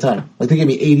certain amount of time. Like they gave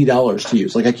me $80 to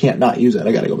use. Like I can't not use it.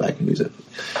 I got to go back and use it.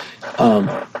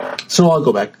 So I'll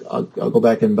go back. I'll go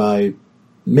back and buy.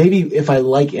 Maybe if I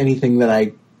like anything that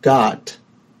I got,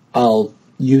 I'll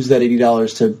use that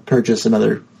 $80 to purchase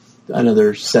another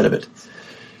set of it.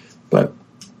 But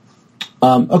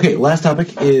okay, last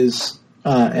topic is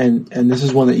and this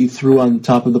is one that you threw on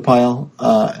top of the pile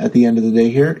at the end of the day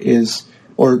here is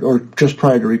or just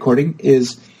prior to recording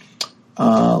is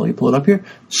let me pull it up here.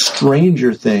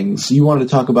 Stranger Things. You wanted to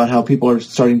talk about how people are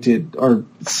seemingly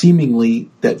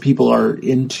that people are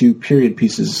into period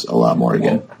pieces a lot more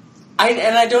again.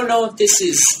 I don't know if this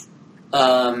is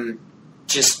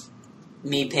just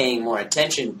me paying more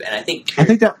attention, and I think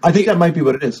that might be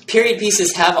what it is. Period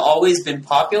pieces have always been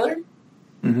popular,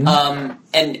 mm-hmm.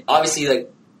 And obviously,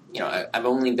 like I've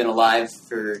only been alive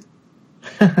for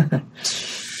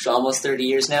almost 30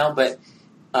 years now, but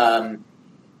a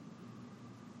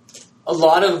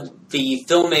lot of the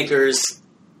filmmakers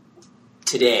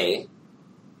today,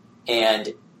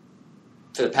 and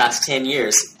for the past 10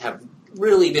 years, have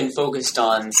really been focused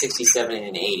on 60s, 70s,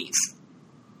 and 80s.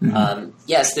 Mm-hmm.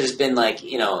 Yes, there's been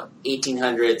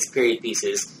 1800s period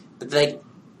pieces, but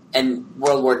and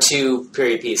World War II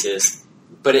period pieces.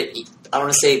 But I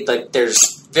want to say there's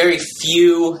very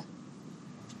few,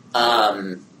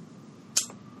 and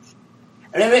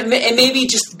maybe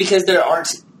just because there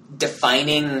aren't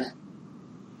defining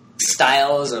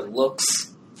styles or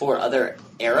looks for other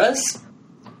eras.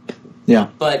 Yeah,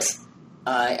 but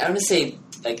I want to say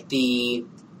the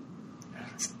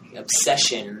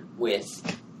obsession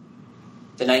with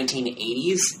the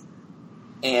 1980s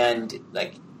and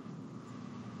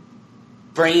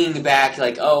bringing back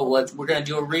we're going to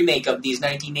do a remake of these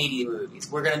 1980 movies.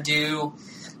 We're going to do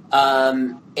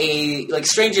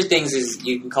Stranger Things is,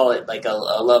 you can call it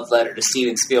a love letter to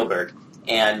Steven Spielberg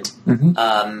and mm-hmm.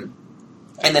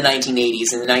 And the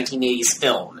 1980s and the 1980s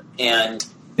film and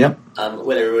yep.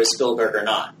 Whether it was Spielberg or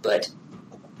not, but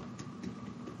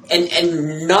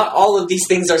and not all of these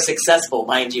things are successful,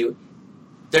 mind you.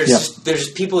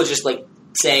 There's people just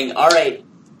saying, all right,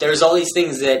 there's all these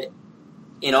things that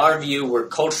in our view were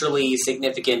culturally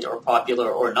significant or popular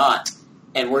or not,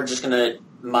 and we're just going to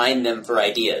mine them for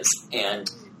ideas. And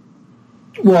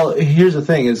well, here's the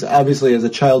thing: is obviously as a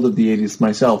child of the '80s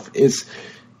myself, is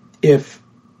if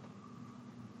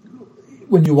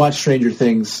when you watch Stranger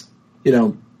Things,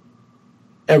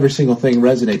 every single thing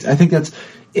resonates. I think that's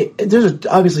it. There's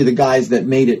obviously the guys that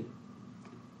made it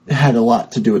had a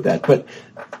lot to do with that, but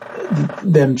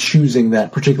them choosing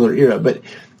that particular era. But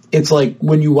it's like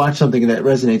when you watch something that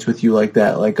resonates with you like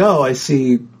that, oh, I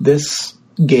see this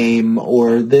game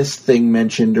or this thing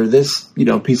mentioned or this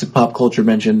piece of pop culture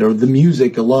mentioned or the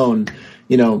music alone,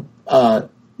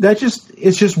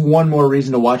 it's just one more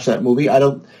reason to watch that movie.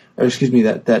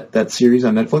 That series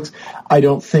on Netflix. I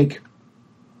don't think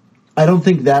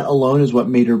that alone is what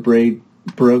made or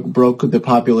broke the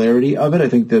popularity of it. I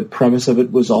think the premise of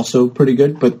it was also pretty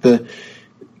good, but the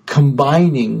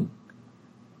combining,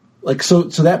 so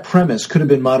that premise could have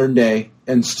been modern day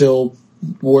and still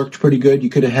worked pretty good. You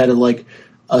could have had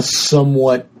a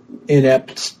somewhat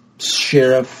inept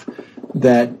sheriff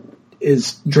that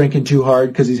is drinking too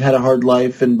hard because he's had a hard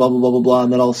life and blah, blah, blah, blah, blah,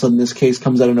 and then all of a sudden this case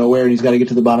comes out of nowhere and he's got to get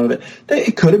to the bottom of it.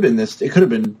 It could have been this. It could have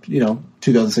been,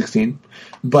 2016.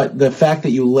 But the fact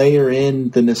that you layer in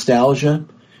the nostalgia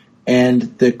and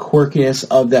the quirkiness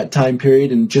of that time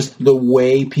period and just the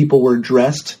way people were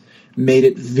dressed made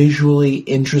it visually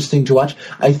interesting to watch.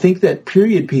 I think that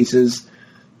period pieces,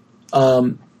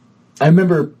 I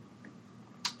remember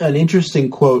an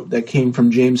interesting quote that came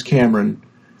from James Cameron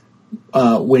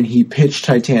when he pitched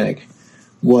Titanic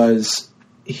was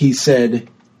he said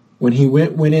when he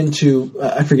went into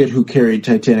I forget who carried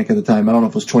Titanic at the time. I don't know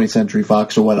if it was 20th Century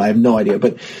Fox or what. I have no idea.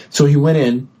 But so he went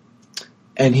in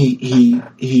and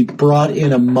he brought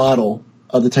in a model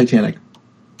of the Titanic,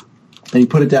 and he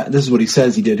put it down. This is what he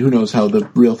says he did. Who knows how the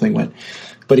real thing went?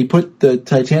 But he put the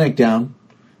Titanic down,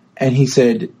 and he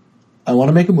said, "I want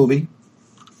to make a movie,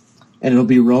 and it'll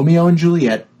be Romeo and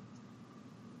Juliet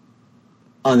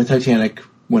on the Titanic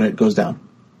when it goes down."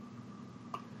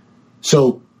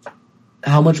 So,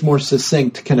 how much more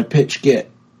succinct can a pitch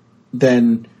get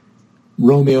than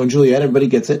Romeo and Juliet? Everybody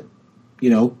gets it.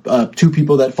 Two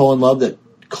people that fall in love that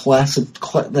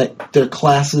their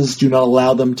classes do not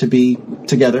allow them to be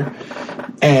together,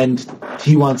 and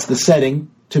he wants the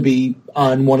setting to be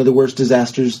on one of the worst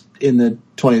disasters in the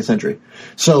 20th century.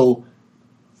 So,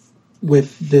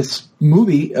 with this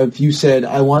movie, if you said,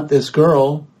 "I want this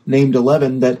girl named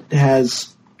 11 that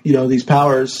has these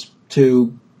powers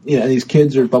to." These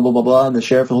kids are blah, blah, blah, blah, and the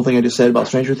sheriff, the whole thing I just said about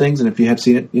Stranger Things, and if you have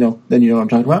seen it, then you know what I'm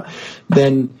talking about.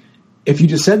 Then if you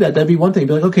just said that, that'd be one thing.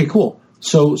 Be like, okay, cool.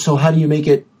 So how do you make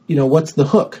it, what's the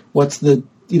hook? What's the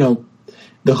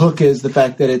hook is the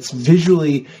fact that it's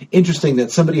visually interesting, that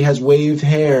somebody has waved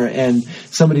hair and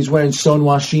somebody's wearing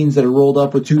stonewashed jeans that are rolled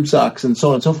up with tube socks and so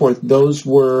on and so forth.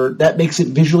 That makes it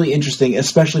visually interesting,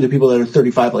 especially to people that are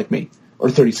 35 like me, or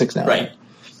 36 now. Right.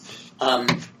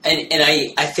 And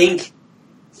I think...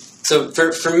 So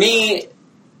for me,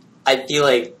 I feel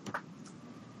like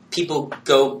people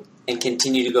go and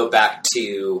continue to go back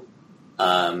to,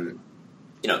 60s,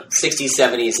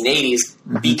 70s, and 80s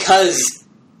because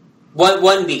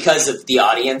because of the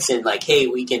audience and like, hey,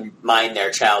 we can mine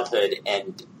their childhood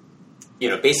and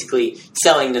basically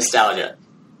selling nostalgia.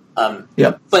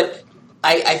 But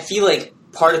I feel like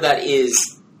part of that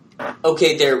is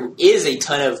okay. There is a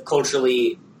ton of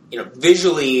culturally,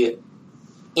 visually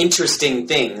interesting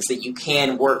things that you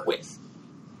can work with.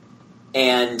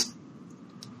 And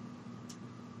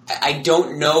I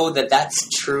don't know that that's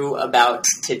true about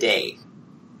today.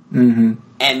 Mm-hmm.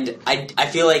 And I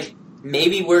feel like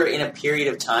maybe we're in a period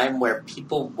of time where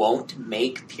people won't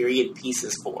make period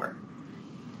pieces for.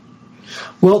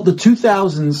 Well, the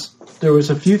 2000s, there was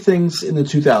a few things in the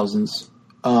 2000s.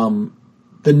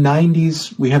 The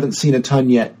 90s, we haven't seen a ton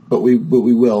yet, but we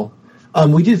will.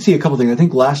 We did see a couple things. I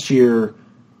think last year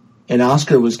an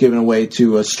Oscar was given away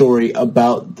to a story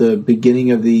about the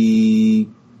beginning of the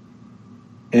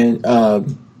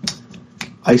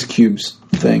Ice Cube's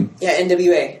thing. Yeah,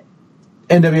 NWA.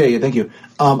 Yeah, thank you.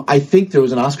 I think there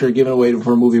was an Oscar given away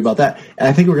for a movie about that. And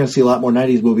I think we're going to see a lot more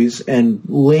 90s movies. And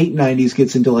late 90s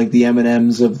gets into like the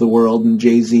Eminems of the world and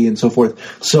Jay-Z and so forth.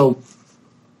 So,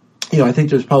 I think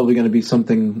there's probably going to be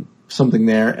something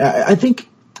there. I think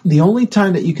the only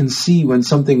time that you can see when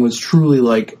something was truly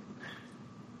like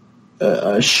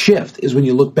a shift is when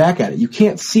you look back at it. You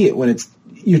can't see it when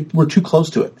we're too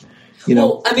close to it.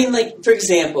 Well, I mean, like, for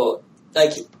example,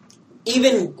 like,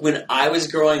 even when I was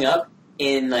growing up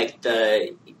in, like,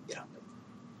 the,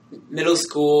 middle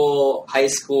school, high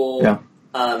school,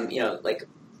 like,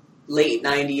 late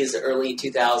 90s, early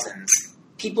 2000s,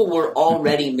 people were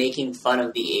already making fun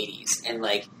of the 80s and,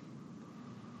 like,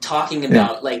 talking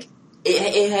about, like,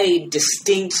 it had a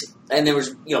distinct... And there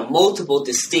was, multiple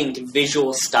distinct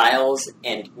visual styles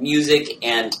and music,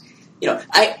 and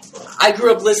I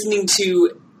grew up listening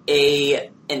to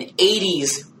an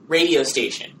 80s radio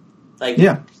station. Like,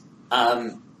 there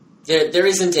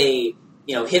isn't a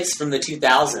hits from the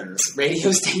 2000s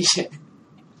radio station.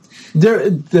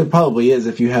 There probably is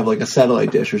if you have like a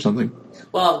satellite dish or something.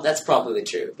 Well, that's probably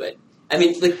true, but I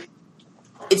mean, like,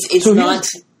 it's so not.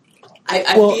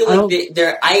 I feel like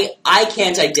I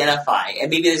can't identify, and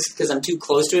maybe it's because I'm too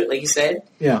close to it, like you said.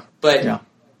 Yeah. But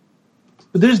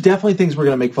there's definitely things we're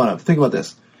going to make fun of. Think about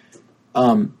this.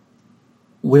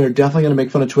 We're definitely going to make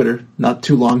fun of Twitter not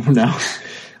too long from now.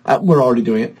 We're already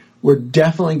doing it. We're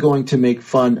definitely going to make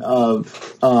fun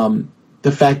of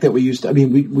the fact that we used to... I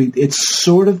mean, it's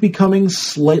sort of becoming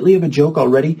slightly of a joke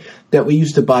already that we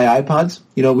used to buy iPods.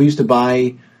 We used to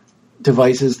buy...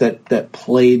 devices that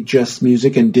played just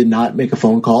music and did not make a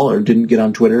phone call or didn't get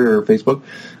on Twitter or Facebook.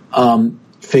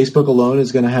 Facebook alone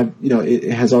is going to have,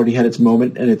 it has already had its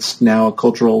moment and it's now a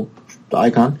cultural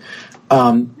icon.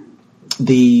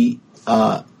 This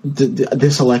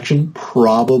election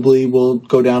probably will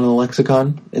go down in the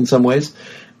lexicon in some ways.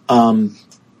 There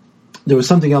was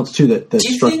something else too that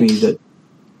struck me that.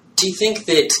 Do you think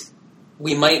that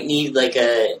we might need like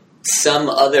some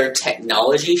other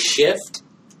technology shift?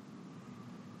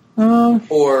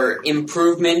 Or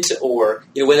improvement, or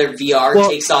whether VR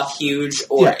takes off huge,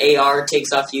 or AR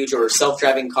takes off huge, or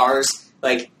self-driving cars.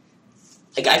 Like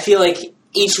I feel like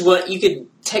each one you could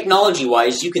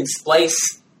technology-wise, you can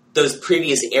splice those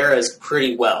previous eras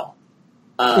pretty well.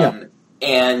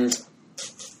 And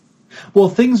Well,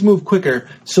 things move quicker,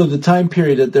 so the time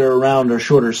period that they're around are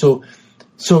shorter. So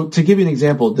to give you an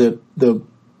example,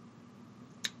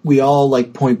 we all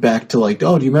like point back to like,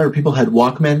 oh, do you remember people had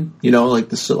Walkman? You know, like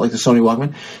the Sony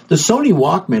Walkman. The Sony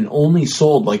Walkman only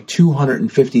sold like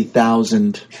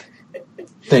 250,000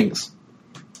 things,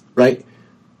 right?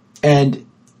 And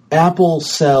Apple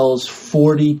sells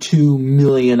 42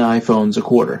 million iPhones a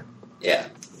quarter. Yeah.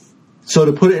 So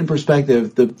to put it in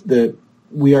perspective,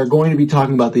 we are going to be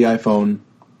talking about the iPhone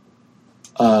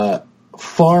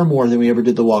far more than we ever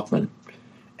did the Walkman.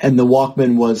 And the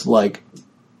Walkman was like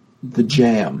the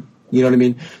jam. You know what I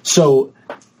mean? So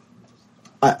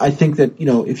I think that, you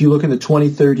know, if you look in the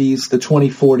 2030s, the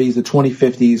 2040s, the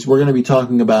 2050s, we're going to be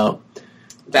talking about...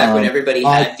 Back when everybody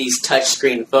had these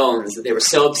touchscreen phones that they were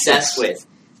so obsessed with.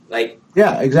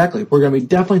 Yeah, exactly. We're going to be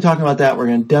definitely talking about that. We're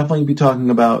going to definitely be talking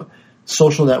about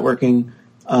social networking.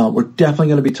 We're definitely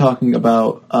going to be talking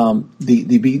about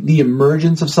the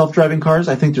emergence of self-driving cars.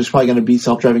 I think there's probably going to be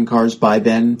self-driving cars by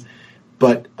then,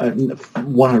 but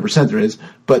 100% there is.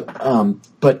 But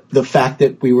the fact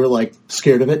that we were like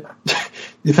scared of it,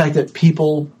 the fact that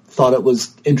people thought it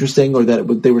was interesting, or that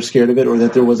they were scared of it, or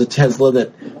that there was a Tesla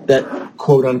that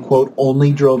quote unquote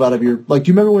only drove out of your, like, do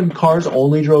you remember when cars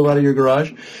only drove out of your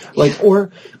garage? Like,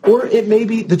 or it may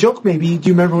be, the joke may be, do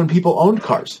you remember when people owned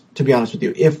cars? To be honest with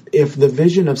you, if the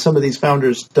vision of some of these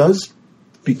founders does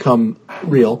become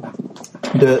real,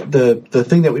 the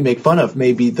thing that we make fun of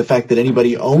may be the fact that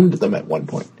anybody owned them at one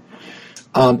point.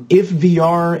 If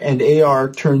VR and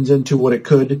AR turns into what it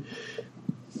could,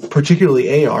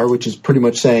 particularly AR, which is pretty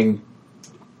much saying,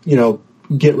 you know,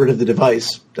 get rid of the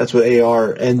device. That's what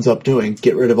AR ends up doing.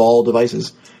 Get rid of all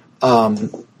devices.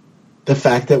 The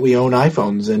fact that we own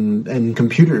iPhones and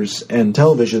computers and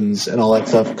televisions and all that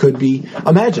stuff could be,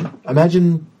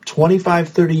 imagine 25,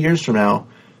 30 years from now,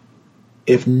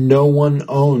 if no one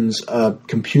owns a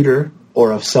computer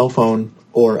or a cell phone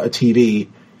or a TV,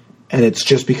 and it's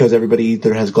just because everybody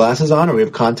either has glasses on or we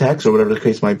have contacts or whatever the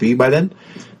case might be by then,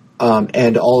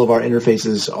 and all of our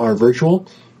interfaces are virtual,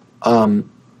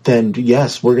 then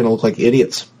yes, we're going to look like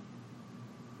idiots.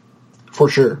 For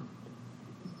sure.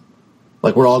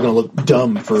 Like, we're all going to look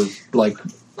dumb for, like...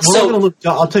 We're all going to look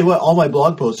dumb. I'll tell you what, all my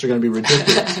blog posts are going to be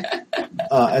ridiculous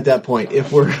at that point.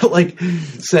 If we're, like,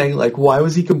 saying, like, why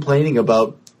was he complaining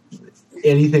about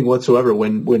anything whatsoever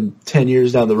when 10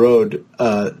 years down the road,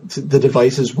 the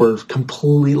devices were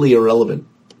completely irrelevant?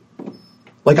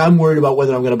 Like, I'm worried about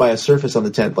whether I'm going to buy a Surface on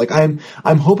the 10th. Like, I'm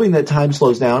hoping that time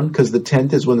slows down, because the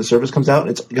 10th is when the Surface comes out,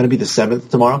 and it's going to be the 7th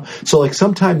tomorrow. So, like,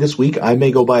 sometime this week, I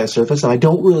may go buy a Surface, and I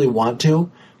don't really want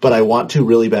to, but I want to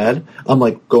really bad. I'm,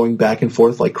 like, going back and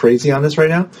forth like crazy on this right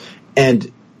now.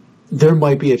 And there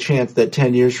might be a chance that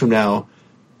 10 years from now,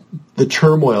 the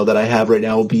turmoil that I have right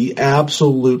now will be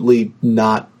absolutely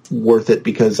not worth it,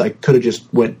 because I could have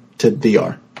just went to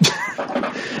VR.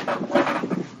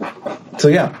 So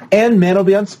yeah, and men will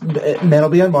be on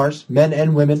Mars. Men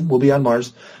and women will be on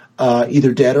Mars,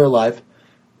 either dead or alive,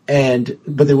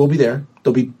 but they will be there.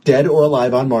 They'll be dead or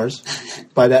alive on Mars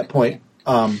by that point,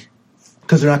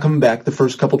 because they're not coming back. The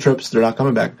first couple trips, they're not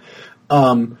coming back,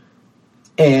 and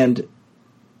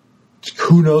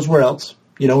who knows where else?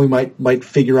 You know, we might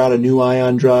figure out a new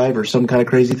ion drive or some kind of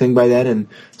crazy thing by then, and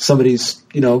somebody's,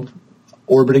 you know,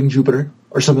 orbiting Jupiter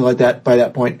or something like that by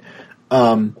that point.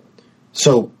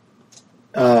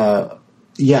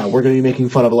 Yeah, we're going to be making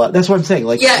fun of a lot. That's what I'm saying.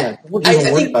 Like, don't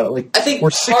even worry about it. Like, I think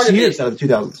we're 6 years out of the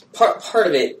 2000s. Part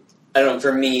of it, I don't know,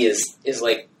 for me is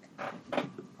like, and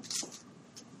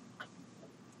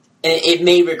it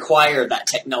may require that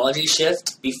technology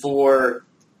shift before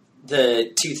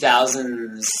the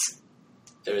 2000s.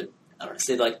 Or, I don't want to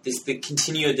say like this, the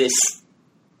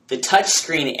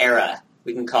touchscreen era,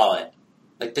 we can call it,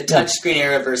 like the touchscreen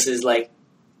era versus like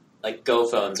Go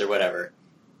phones or whatever.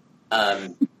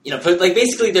 You know, but like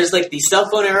basically there's like the cell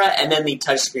phone era and then the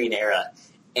touchscreen era.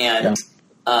 And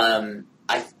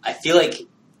I feel like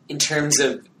in terms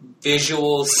of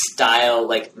visual style,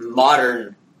 like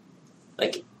modern,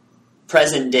 like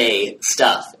present day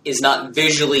stuff is not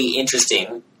visually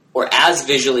interesting or as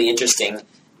visually interesting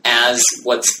as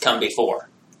what's come before.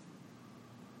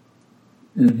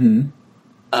 Mm-hmm.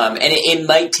 And it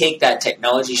might take that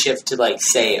technology shift to like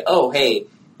say, oh, hey,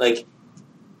 like,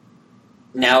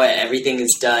 now everything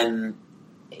is done,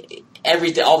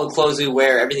 all the clothes we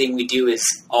wear, everything we do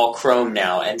is all chrome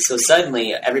now. And so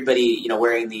suddenly everybody, you know,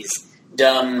 wearing these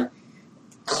dumb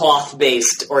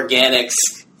cloth-based organics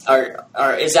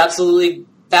is absolutely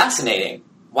fascinating.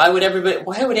 Why would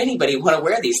anybody want to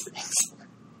wear these things?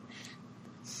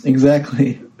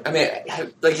 Exactly. I mean,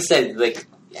 like you said, like,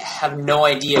 have no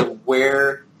idea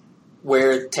where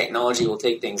where technology will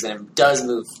take things, and it does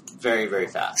move very, very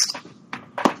fast.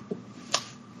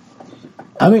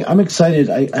 I'm excited.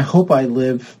 I hope I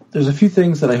live. There's a few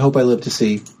things that I hope I live to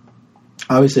see.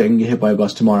 Obviously, I can get hit by a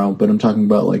bus tomorrow, but I'm talking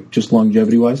about like just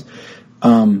longevity-wise.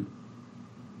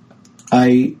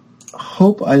 I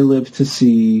hope I live to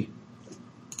see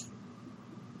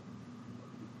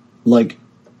like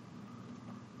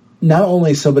not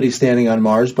only somebody standing on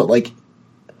Mars, but like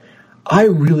I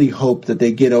really hope that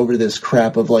they get over this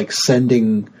crap of like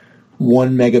sending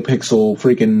 1 megapixel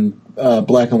freaking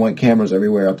black and white cameras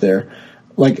everywhere up there.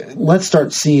 Like, let's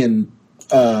start seeing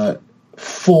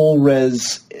full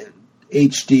res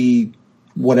HD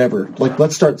whatever. Like,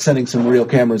 let's start sending some real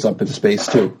cameras up into space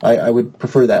too. I would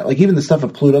prefer that. Like, even the stuff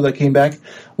of Pluto that came back,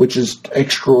 which is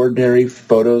extraordinary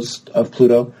photos of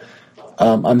Pluto.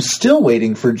 I'm still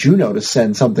waiting for Juno to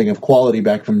send something of quality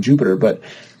back from Jupiter, but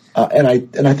and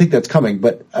I think that's coming.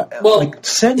 But like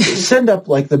send up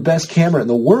like the best camera in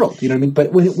the world. You know what I mean?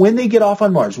 But when they get off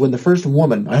on Mars, when the first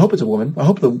woman, I hope it's a woman. I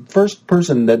hope the first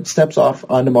person that steps off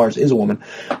onto Mars is a woman.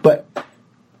 But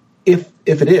if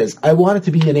it is, I want it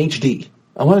to be in HD.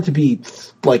 I want it to be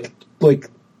like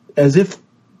as if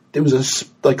it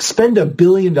was like spend $1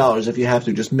 billion if you have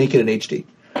to, just make it in HD.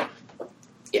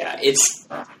 Yeah, it's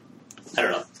I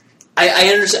don't know.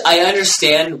 I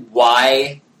understand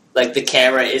why like the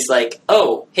camera is like,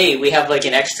 oh, hey, we have like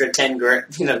an extra 10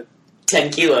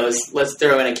 kilos. Let's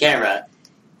throw in a camera,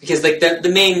 because like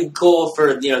the main goal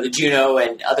for the Juno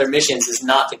and other missions is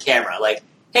not the camera. Like,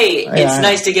 hey, it's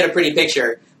nice to get a pretty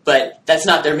picture, but that's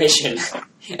not their mission.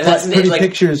 And that's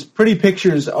pretty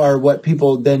pictures are what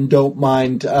people then don't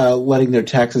mind letting their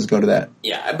taxes go to that.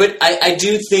 Yeah, but I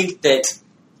do think that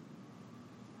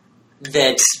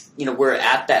we're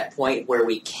at that point where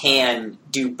we can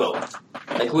do both.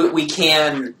 Like we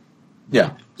can,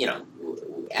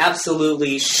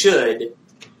 absolutely should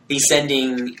be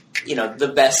sending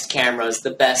the best cameras,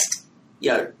 the best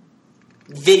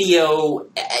video,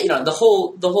 the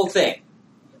whole thing.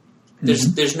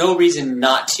 There's no reason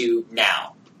not to now.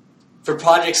 For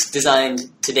projects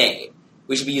designed today,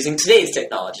 we should be using today's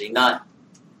technology, not.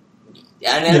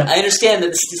 And I understand that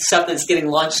this stuff that's getting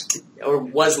launched or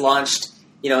was launched,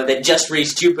 that just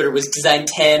reached Jupiter was designed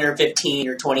 10 or 15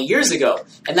 or 20 years ago,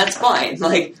 and that's fine.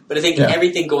 Like, but I think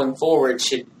everything going forward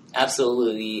should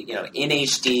absolutely, in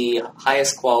HD,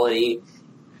 highest quality,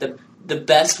 the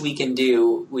best we can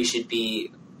do. We should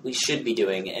be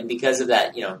doing, and because of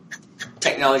that,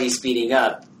 technology speeding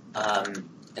up.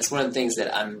 It's one of the things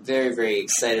that I'm very, very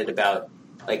excited about,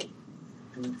 like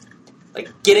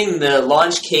getting the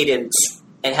launch cadence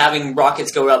and having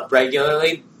rockets go up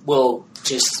regularly will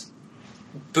just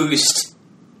boost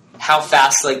how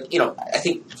fast, I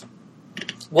think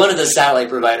one of the satellite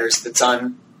providers that's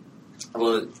on,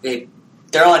 they're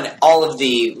on all of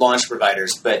the launch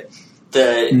providers, but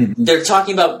they're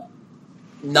talking about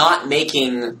not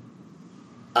making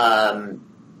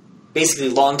basically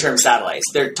long-term satellites.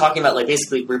 They're talking about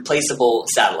basically replaceable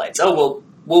satellites. Oh,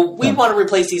 well, we want to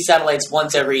replace these satellites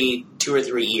once every 2 or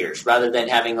 3 years, rather than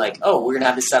having we're going to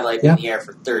have this satellite in the air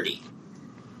for 30.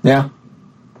 Yeah.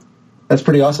 That's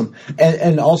pretty awesome.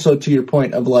 And also to your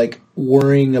point of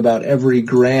worrying about every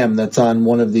gram that's on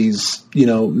one of these,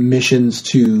 missions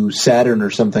to Saturn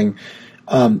or something,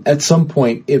 at some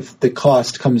point, if the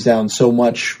cost comes down so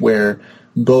much where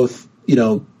both,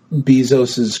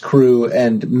 Bezos's crew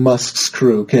and Musk's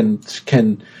crew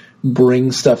can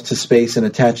bring stuff to space and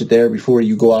attach it there before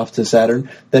you go off to Saturn,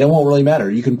 then it won't really matter.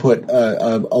 You can put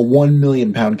a 1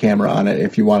 million pound camera on it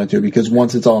if you wanted to, because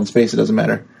once it's all in space, it doesn't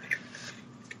matter.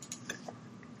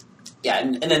 Yeah,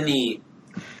 and then the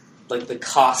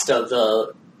cost of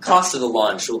the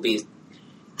launch will be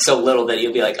so little that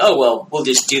you'll be like, oh well, we'll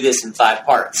just do this in 5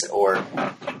 parts, or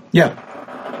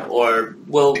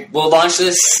we'll launch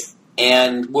this.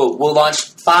 And we'll launch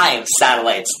 5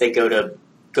 satellites that go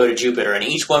to Jupiter, and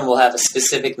each one will have a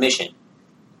specific mission.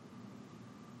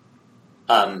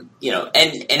 And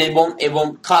it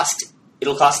won't cost.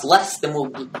 It'll cost less than we'll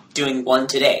be doing one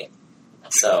today.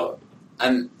 So I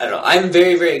don't know. I'm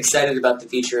very, very excited about the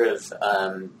future of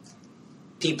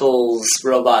people's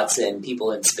robots and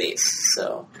people in space.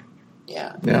 So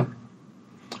yeah. Yeah.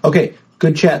 Okay.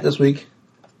 Good chat this week.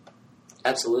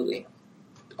 Absolutely.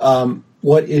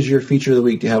 What is your feature of the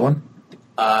week? Do you have one?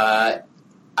 I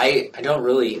don't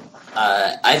really.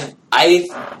 I'm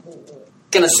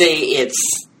gonna say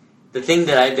it's the thing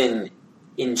that I've been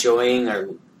enjoying or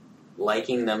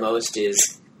liking the most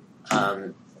is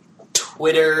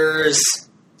Twitter's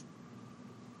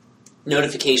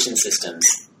notification systems.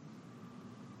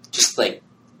 Just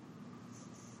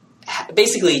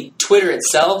basically Twitter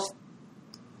itself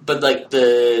but like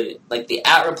the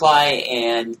at reply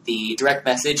and the direct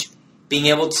message, being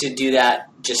able to do that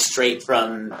just straight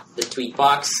from the tweet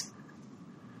box.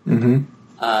 Mm-hmm.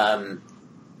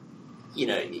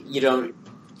 You don't.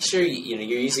 Sure,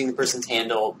 you're using the person's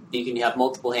handle. You can have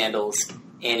multiple handles,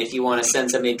 and if you want to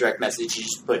send somebody a direct message, you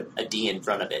just put a D in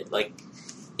front of it. Like,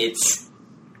 it's.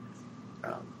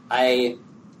 I'm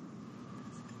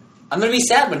gonna be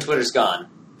sad when Twitter's gone.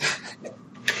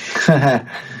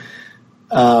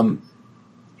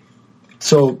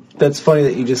 So that's funny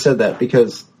that you just said that,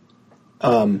 because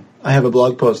I have a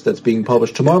blog post that's being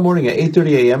published tomorrow morning at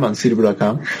 8:30 a.m. on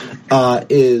cdaboo.com.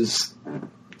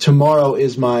 Tomorrow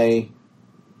is my...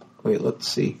 Wait, let's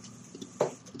see.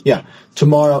 Yeah,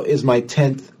 tomorrow is my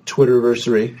 10th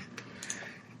Twitterversary,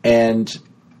 and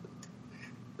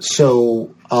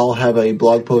so I'll have a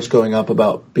blog post going up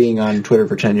about being on Twitter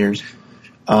for 10 years.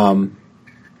 And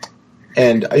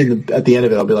at the end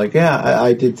of it, I'll be like, yeah,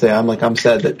 I did say, I'm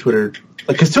sad that Twitter,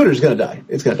 because Twitter's going to die.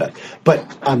 It's going to die.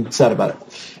 But I'm sad about it.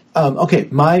 Okay,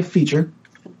 my feature,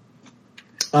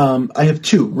 I have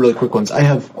two really quick ones. I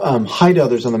have hide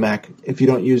others on the Mac. If you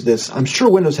don't use this, I'm sure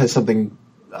Windows has something,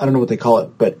 I don't know what they call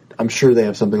it, but I'm sure they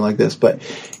have something like this. But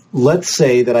let's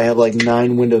say that I have like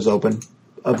 9 windows open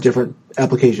of different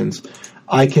applications.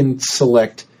 I can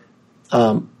select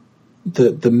the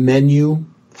menu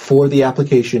for the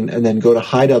application and then go to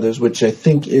hide others, which I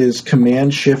think is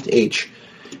Command-Shift-H,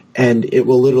 and it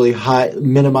will literally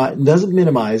minimize. It doesn't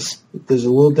minimize. There's a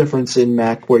little difference in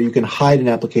Mac where you can hide an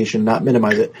application, not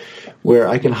minimize it, where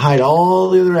I can hide all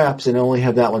the other apps and only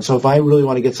have that one. So if I really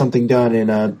want to get something done in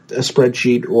a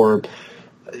spreadsheet, or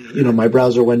my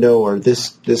browser window, or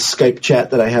this Skype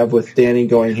chat that I have with Danny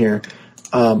going here,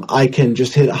 I can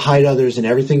just hit hide others and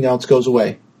everything else goes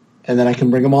away. And then I can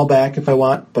bring them all back if I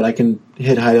want, but I can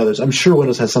hit hide others. I'm sure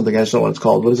Windows has something. I just don't know what it's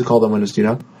called. What is it called on Windows? Do you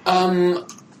know?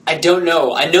 I don't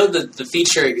know. I know that the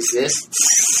feature exists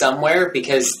somewhere,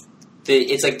 because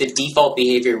it's like the default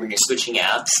behavior when you're switching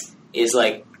apps is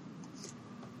like,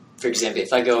 for example,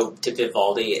 if I go to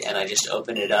Vivaldi and I just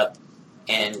open it up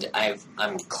and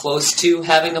I'm close to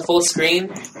having a full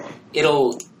screen,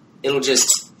 it'll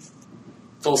just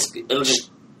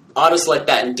auto select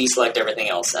that and deselect everything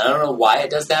else. I don't know why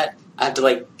it does that. I have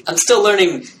to I'm still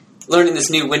learning this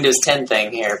new Windows 10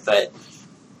 thing here, but.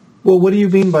 Well, what do you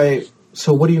mean by?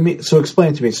 So what do you mean? So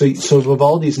explain it to me. So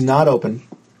Vivaldi's not open.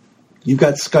 You've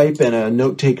got Skype and a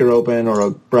note taker open, or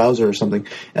a browser or something,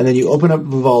 and then you open up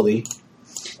Vivaldi,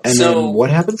 and then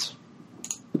what happens?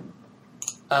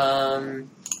 I'm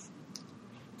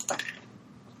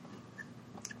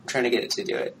trying to get it to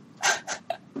do it.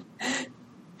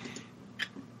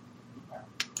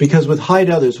 Because with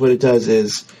hide others, what it does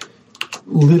is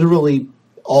literally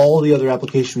all the other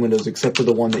application windows except for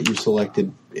the one that you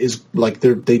selected is like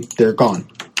they're gone.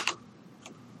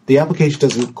 The application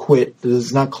doesn't quit.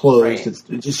 It's not closed. Right.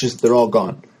 It's just they're all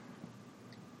gone.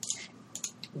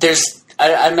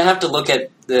 I'm gonna have to look at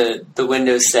the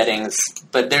Windows settings,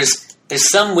 but there's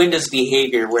some Windows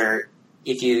behavior where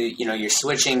if you're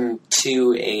switching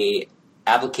to a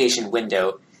application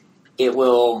window, it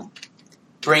will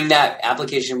bring that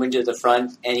application window to the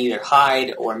front and either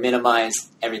hide or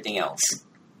minimize everything else.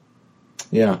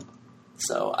 Yeah.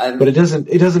 So but it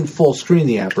doesn't full screen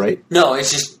the app, right? No,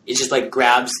 it's just like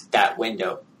grabs that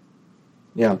window.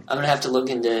 Yeah. I'm gonna have to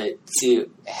look into see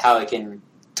how I can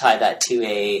tie that to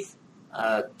a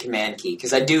command key,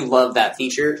 because I do love that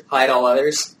feature, hide all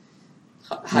others,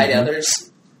 hide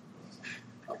others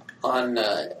on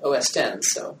OS 10.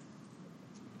 So.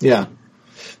 Yeah.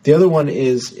 The other one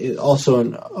is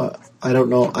also I don't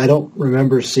know. I don't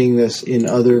remember seeing this in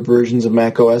other versions of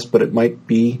Mac OS, but it might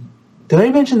be. Did I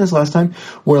mention this last time?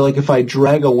 Where if I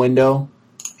drag a window,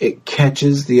 it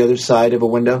catches the other side of a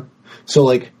window. So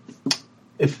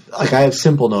if I have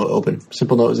Simple Note open.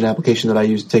 Simple Note is an application that I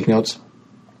use to take notes.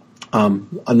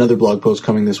 Another blog post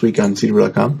coming this week on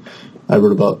cdaboo.com. I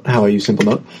wrote about how I use Simple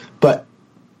Note. But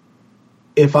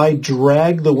if I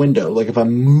drag the window, if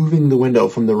I'm moving the window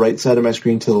from the right side of my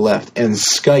screen to the left, and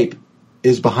Skype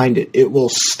is behind it, it will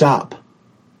stop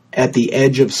at the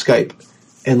edge of Skype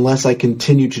unless I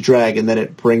continue to drag, and then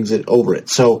it brings it over it.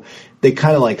 So they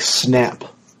kind of snap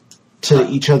to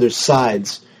each other's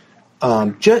sides.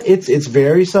 It's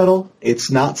very subtle.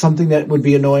 It's not something that would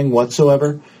be annoying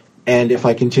whatsoever. And if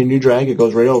I continue to drag, it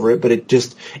goes right over it. But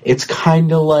it's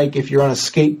kind of like if you're on a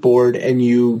skateboard and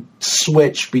you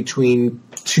switch between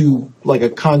two, like a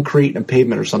concrete and a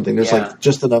pavement or something. There's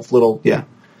just enough little,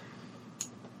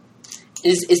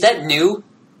 Is that new?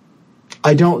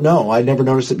 I don't know. I never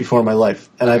noticed it before in my life.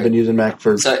 And I've been using Mac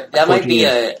for 14 years. So that might be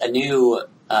a new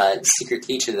secret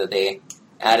feature that they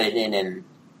added in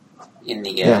in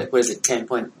the what is it,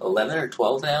 10.11 or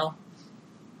 12 now?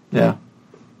 Yeah,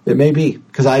 it may be,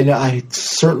 because I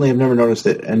certainly have never noticed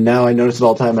it, and now I notice it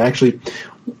all the time. I actually,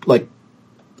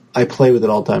 I play with it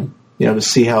all the time, to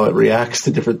see how it reacts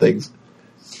to different things.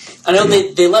 I know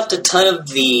they left a ton of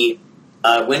the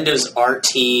Windows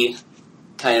RT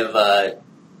kind of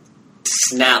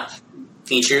snap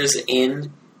features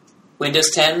in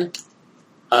Windows 10,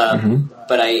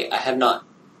 but I have not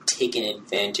taken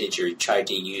advantage or tried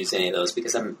to use any of those,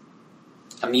 because I'm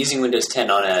using Windows 10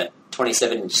 on a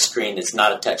 27-inch screen. It's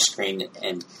not a touch screen,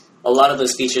 and a lot of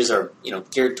those features are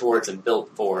geared towards and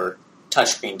built for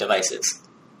touchscreen devices.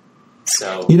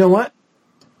 So you know what?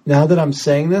 Now that I'm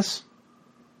saying this,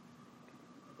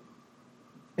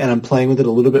 and I'm playing with it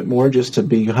a little bit more just to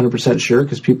be 100% sure,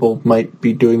 because people might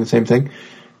be doing the same thing,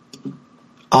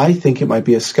 I think it might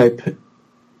be a Skype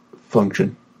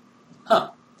function.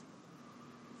 Huh.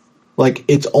 Like,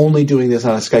 it's only doing this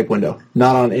on a Skype window,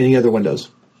 not on any other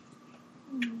windows.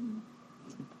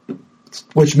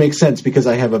 Which makes sense, because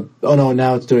I have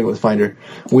now it's doing it with Finder.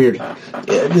 Weird. I'll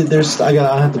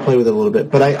have to play with it a little bit,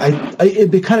 but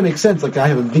it kind of makes sense. Like, I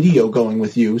have a video going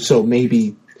with you, so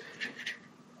maybe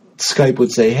Skype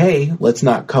would say, "Hey, let's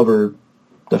not cover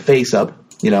the face up,"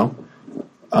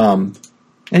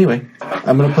 Anyway,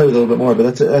 I'm going to play with it a little bit more,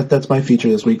 but that's my feature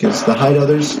this week, is the hide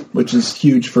others, which is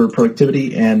huge for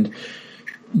productivity and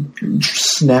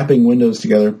snapping windows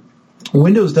together.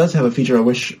 Windows does have a feature I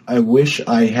wish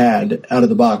I had out of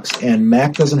the box, and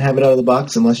Mac doesn't have it out of the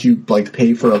box unless you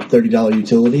pay for a $30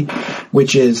 utility,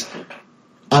 which is,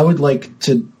 I would like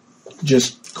to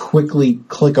just quickly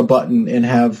click a button and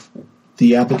have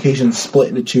the application split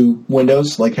into two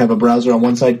windows, like have a browser on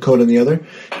one side, code on the other.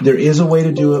 There is a way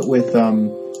to do it with,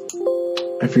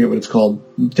 I forget what it's called,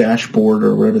 dashboard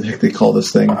or whatever the heck they call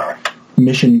this thing,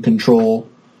 mission control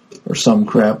or some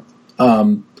crap.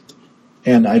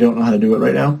 And I don't know how to do it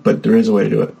right now, but there is a way to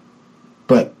do it.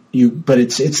 But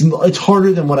it's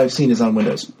harder than what I've seen is on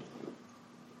Windows.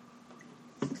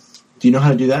 Do you know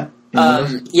how to do that?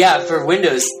 Yeah, for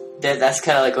Windows, that's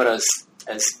kind of like what I was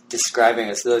describing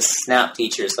as those snap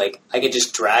features. Like, I could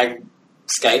just drag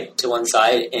Skype to one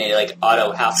side and it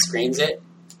auto half screens it.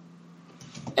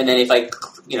 And then if I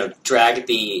drag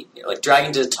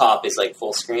dragging to the top is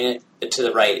full screen it, but to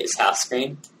the right is half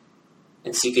screen.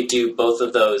 And so you could do both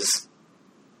of those,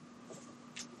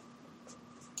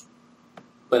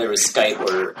 whether it was Skype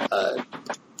or a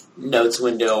notes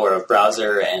window or a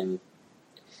browser and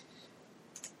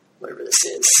whatever this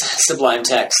is, Sublime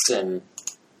Text, and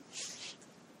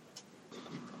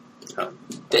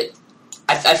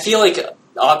I feel like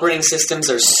operating systems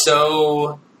are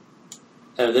so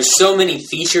there's so many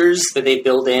features that they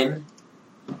build in,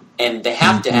 and they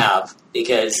have to have,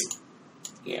 because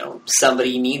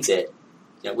somebody needs it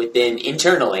within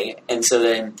internally, and so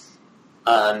then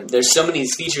there's so many of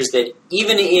these features that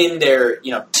even in their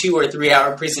 2 or 3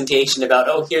 hour presentation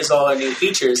about here's all our new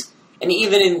features, and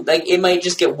even in it might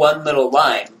just get one little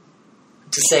line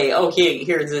to say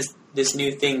here's this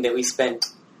new thing that we spent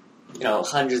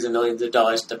hundreds of millions of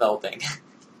dollars developing.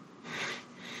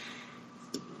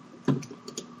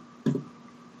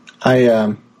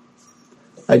 I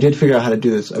did figure out how to do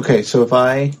this. Okay, so if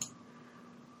I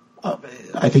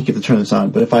think you have to turn this on,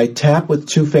 but if I tap with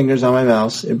 2 fingers on my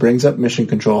mouse, it brings up mission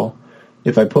control.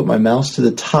 If I put my mouse to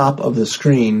the top of the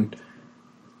screen,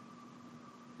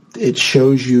 it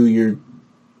shows you your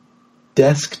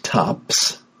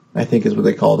desktops, I think is what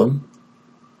they call them.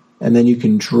 And then you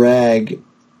can drag.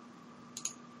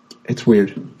 It's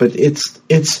weird, but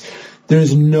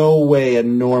there's no way a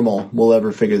normal will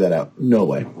ever figure that out. No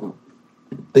way.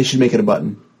 They should make it a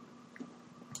button.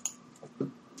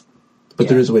 But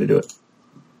there is a way to do it.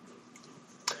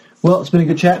 Well, it's been a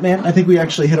good chat, man. I think we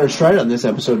actually hit our stride on this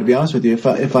episode, to be honest with you.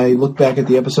 If I look back at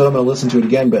the episode, I'm going to listen to it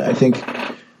again, but I think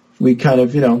we kind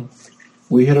of,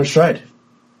 we hit our stride.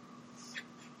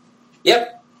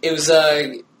 Yep. It was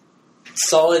a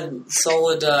solid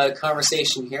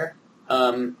conversation here.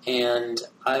 And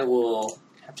I will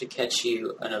have to catch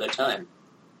you another time.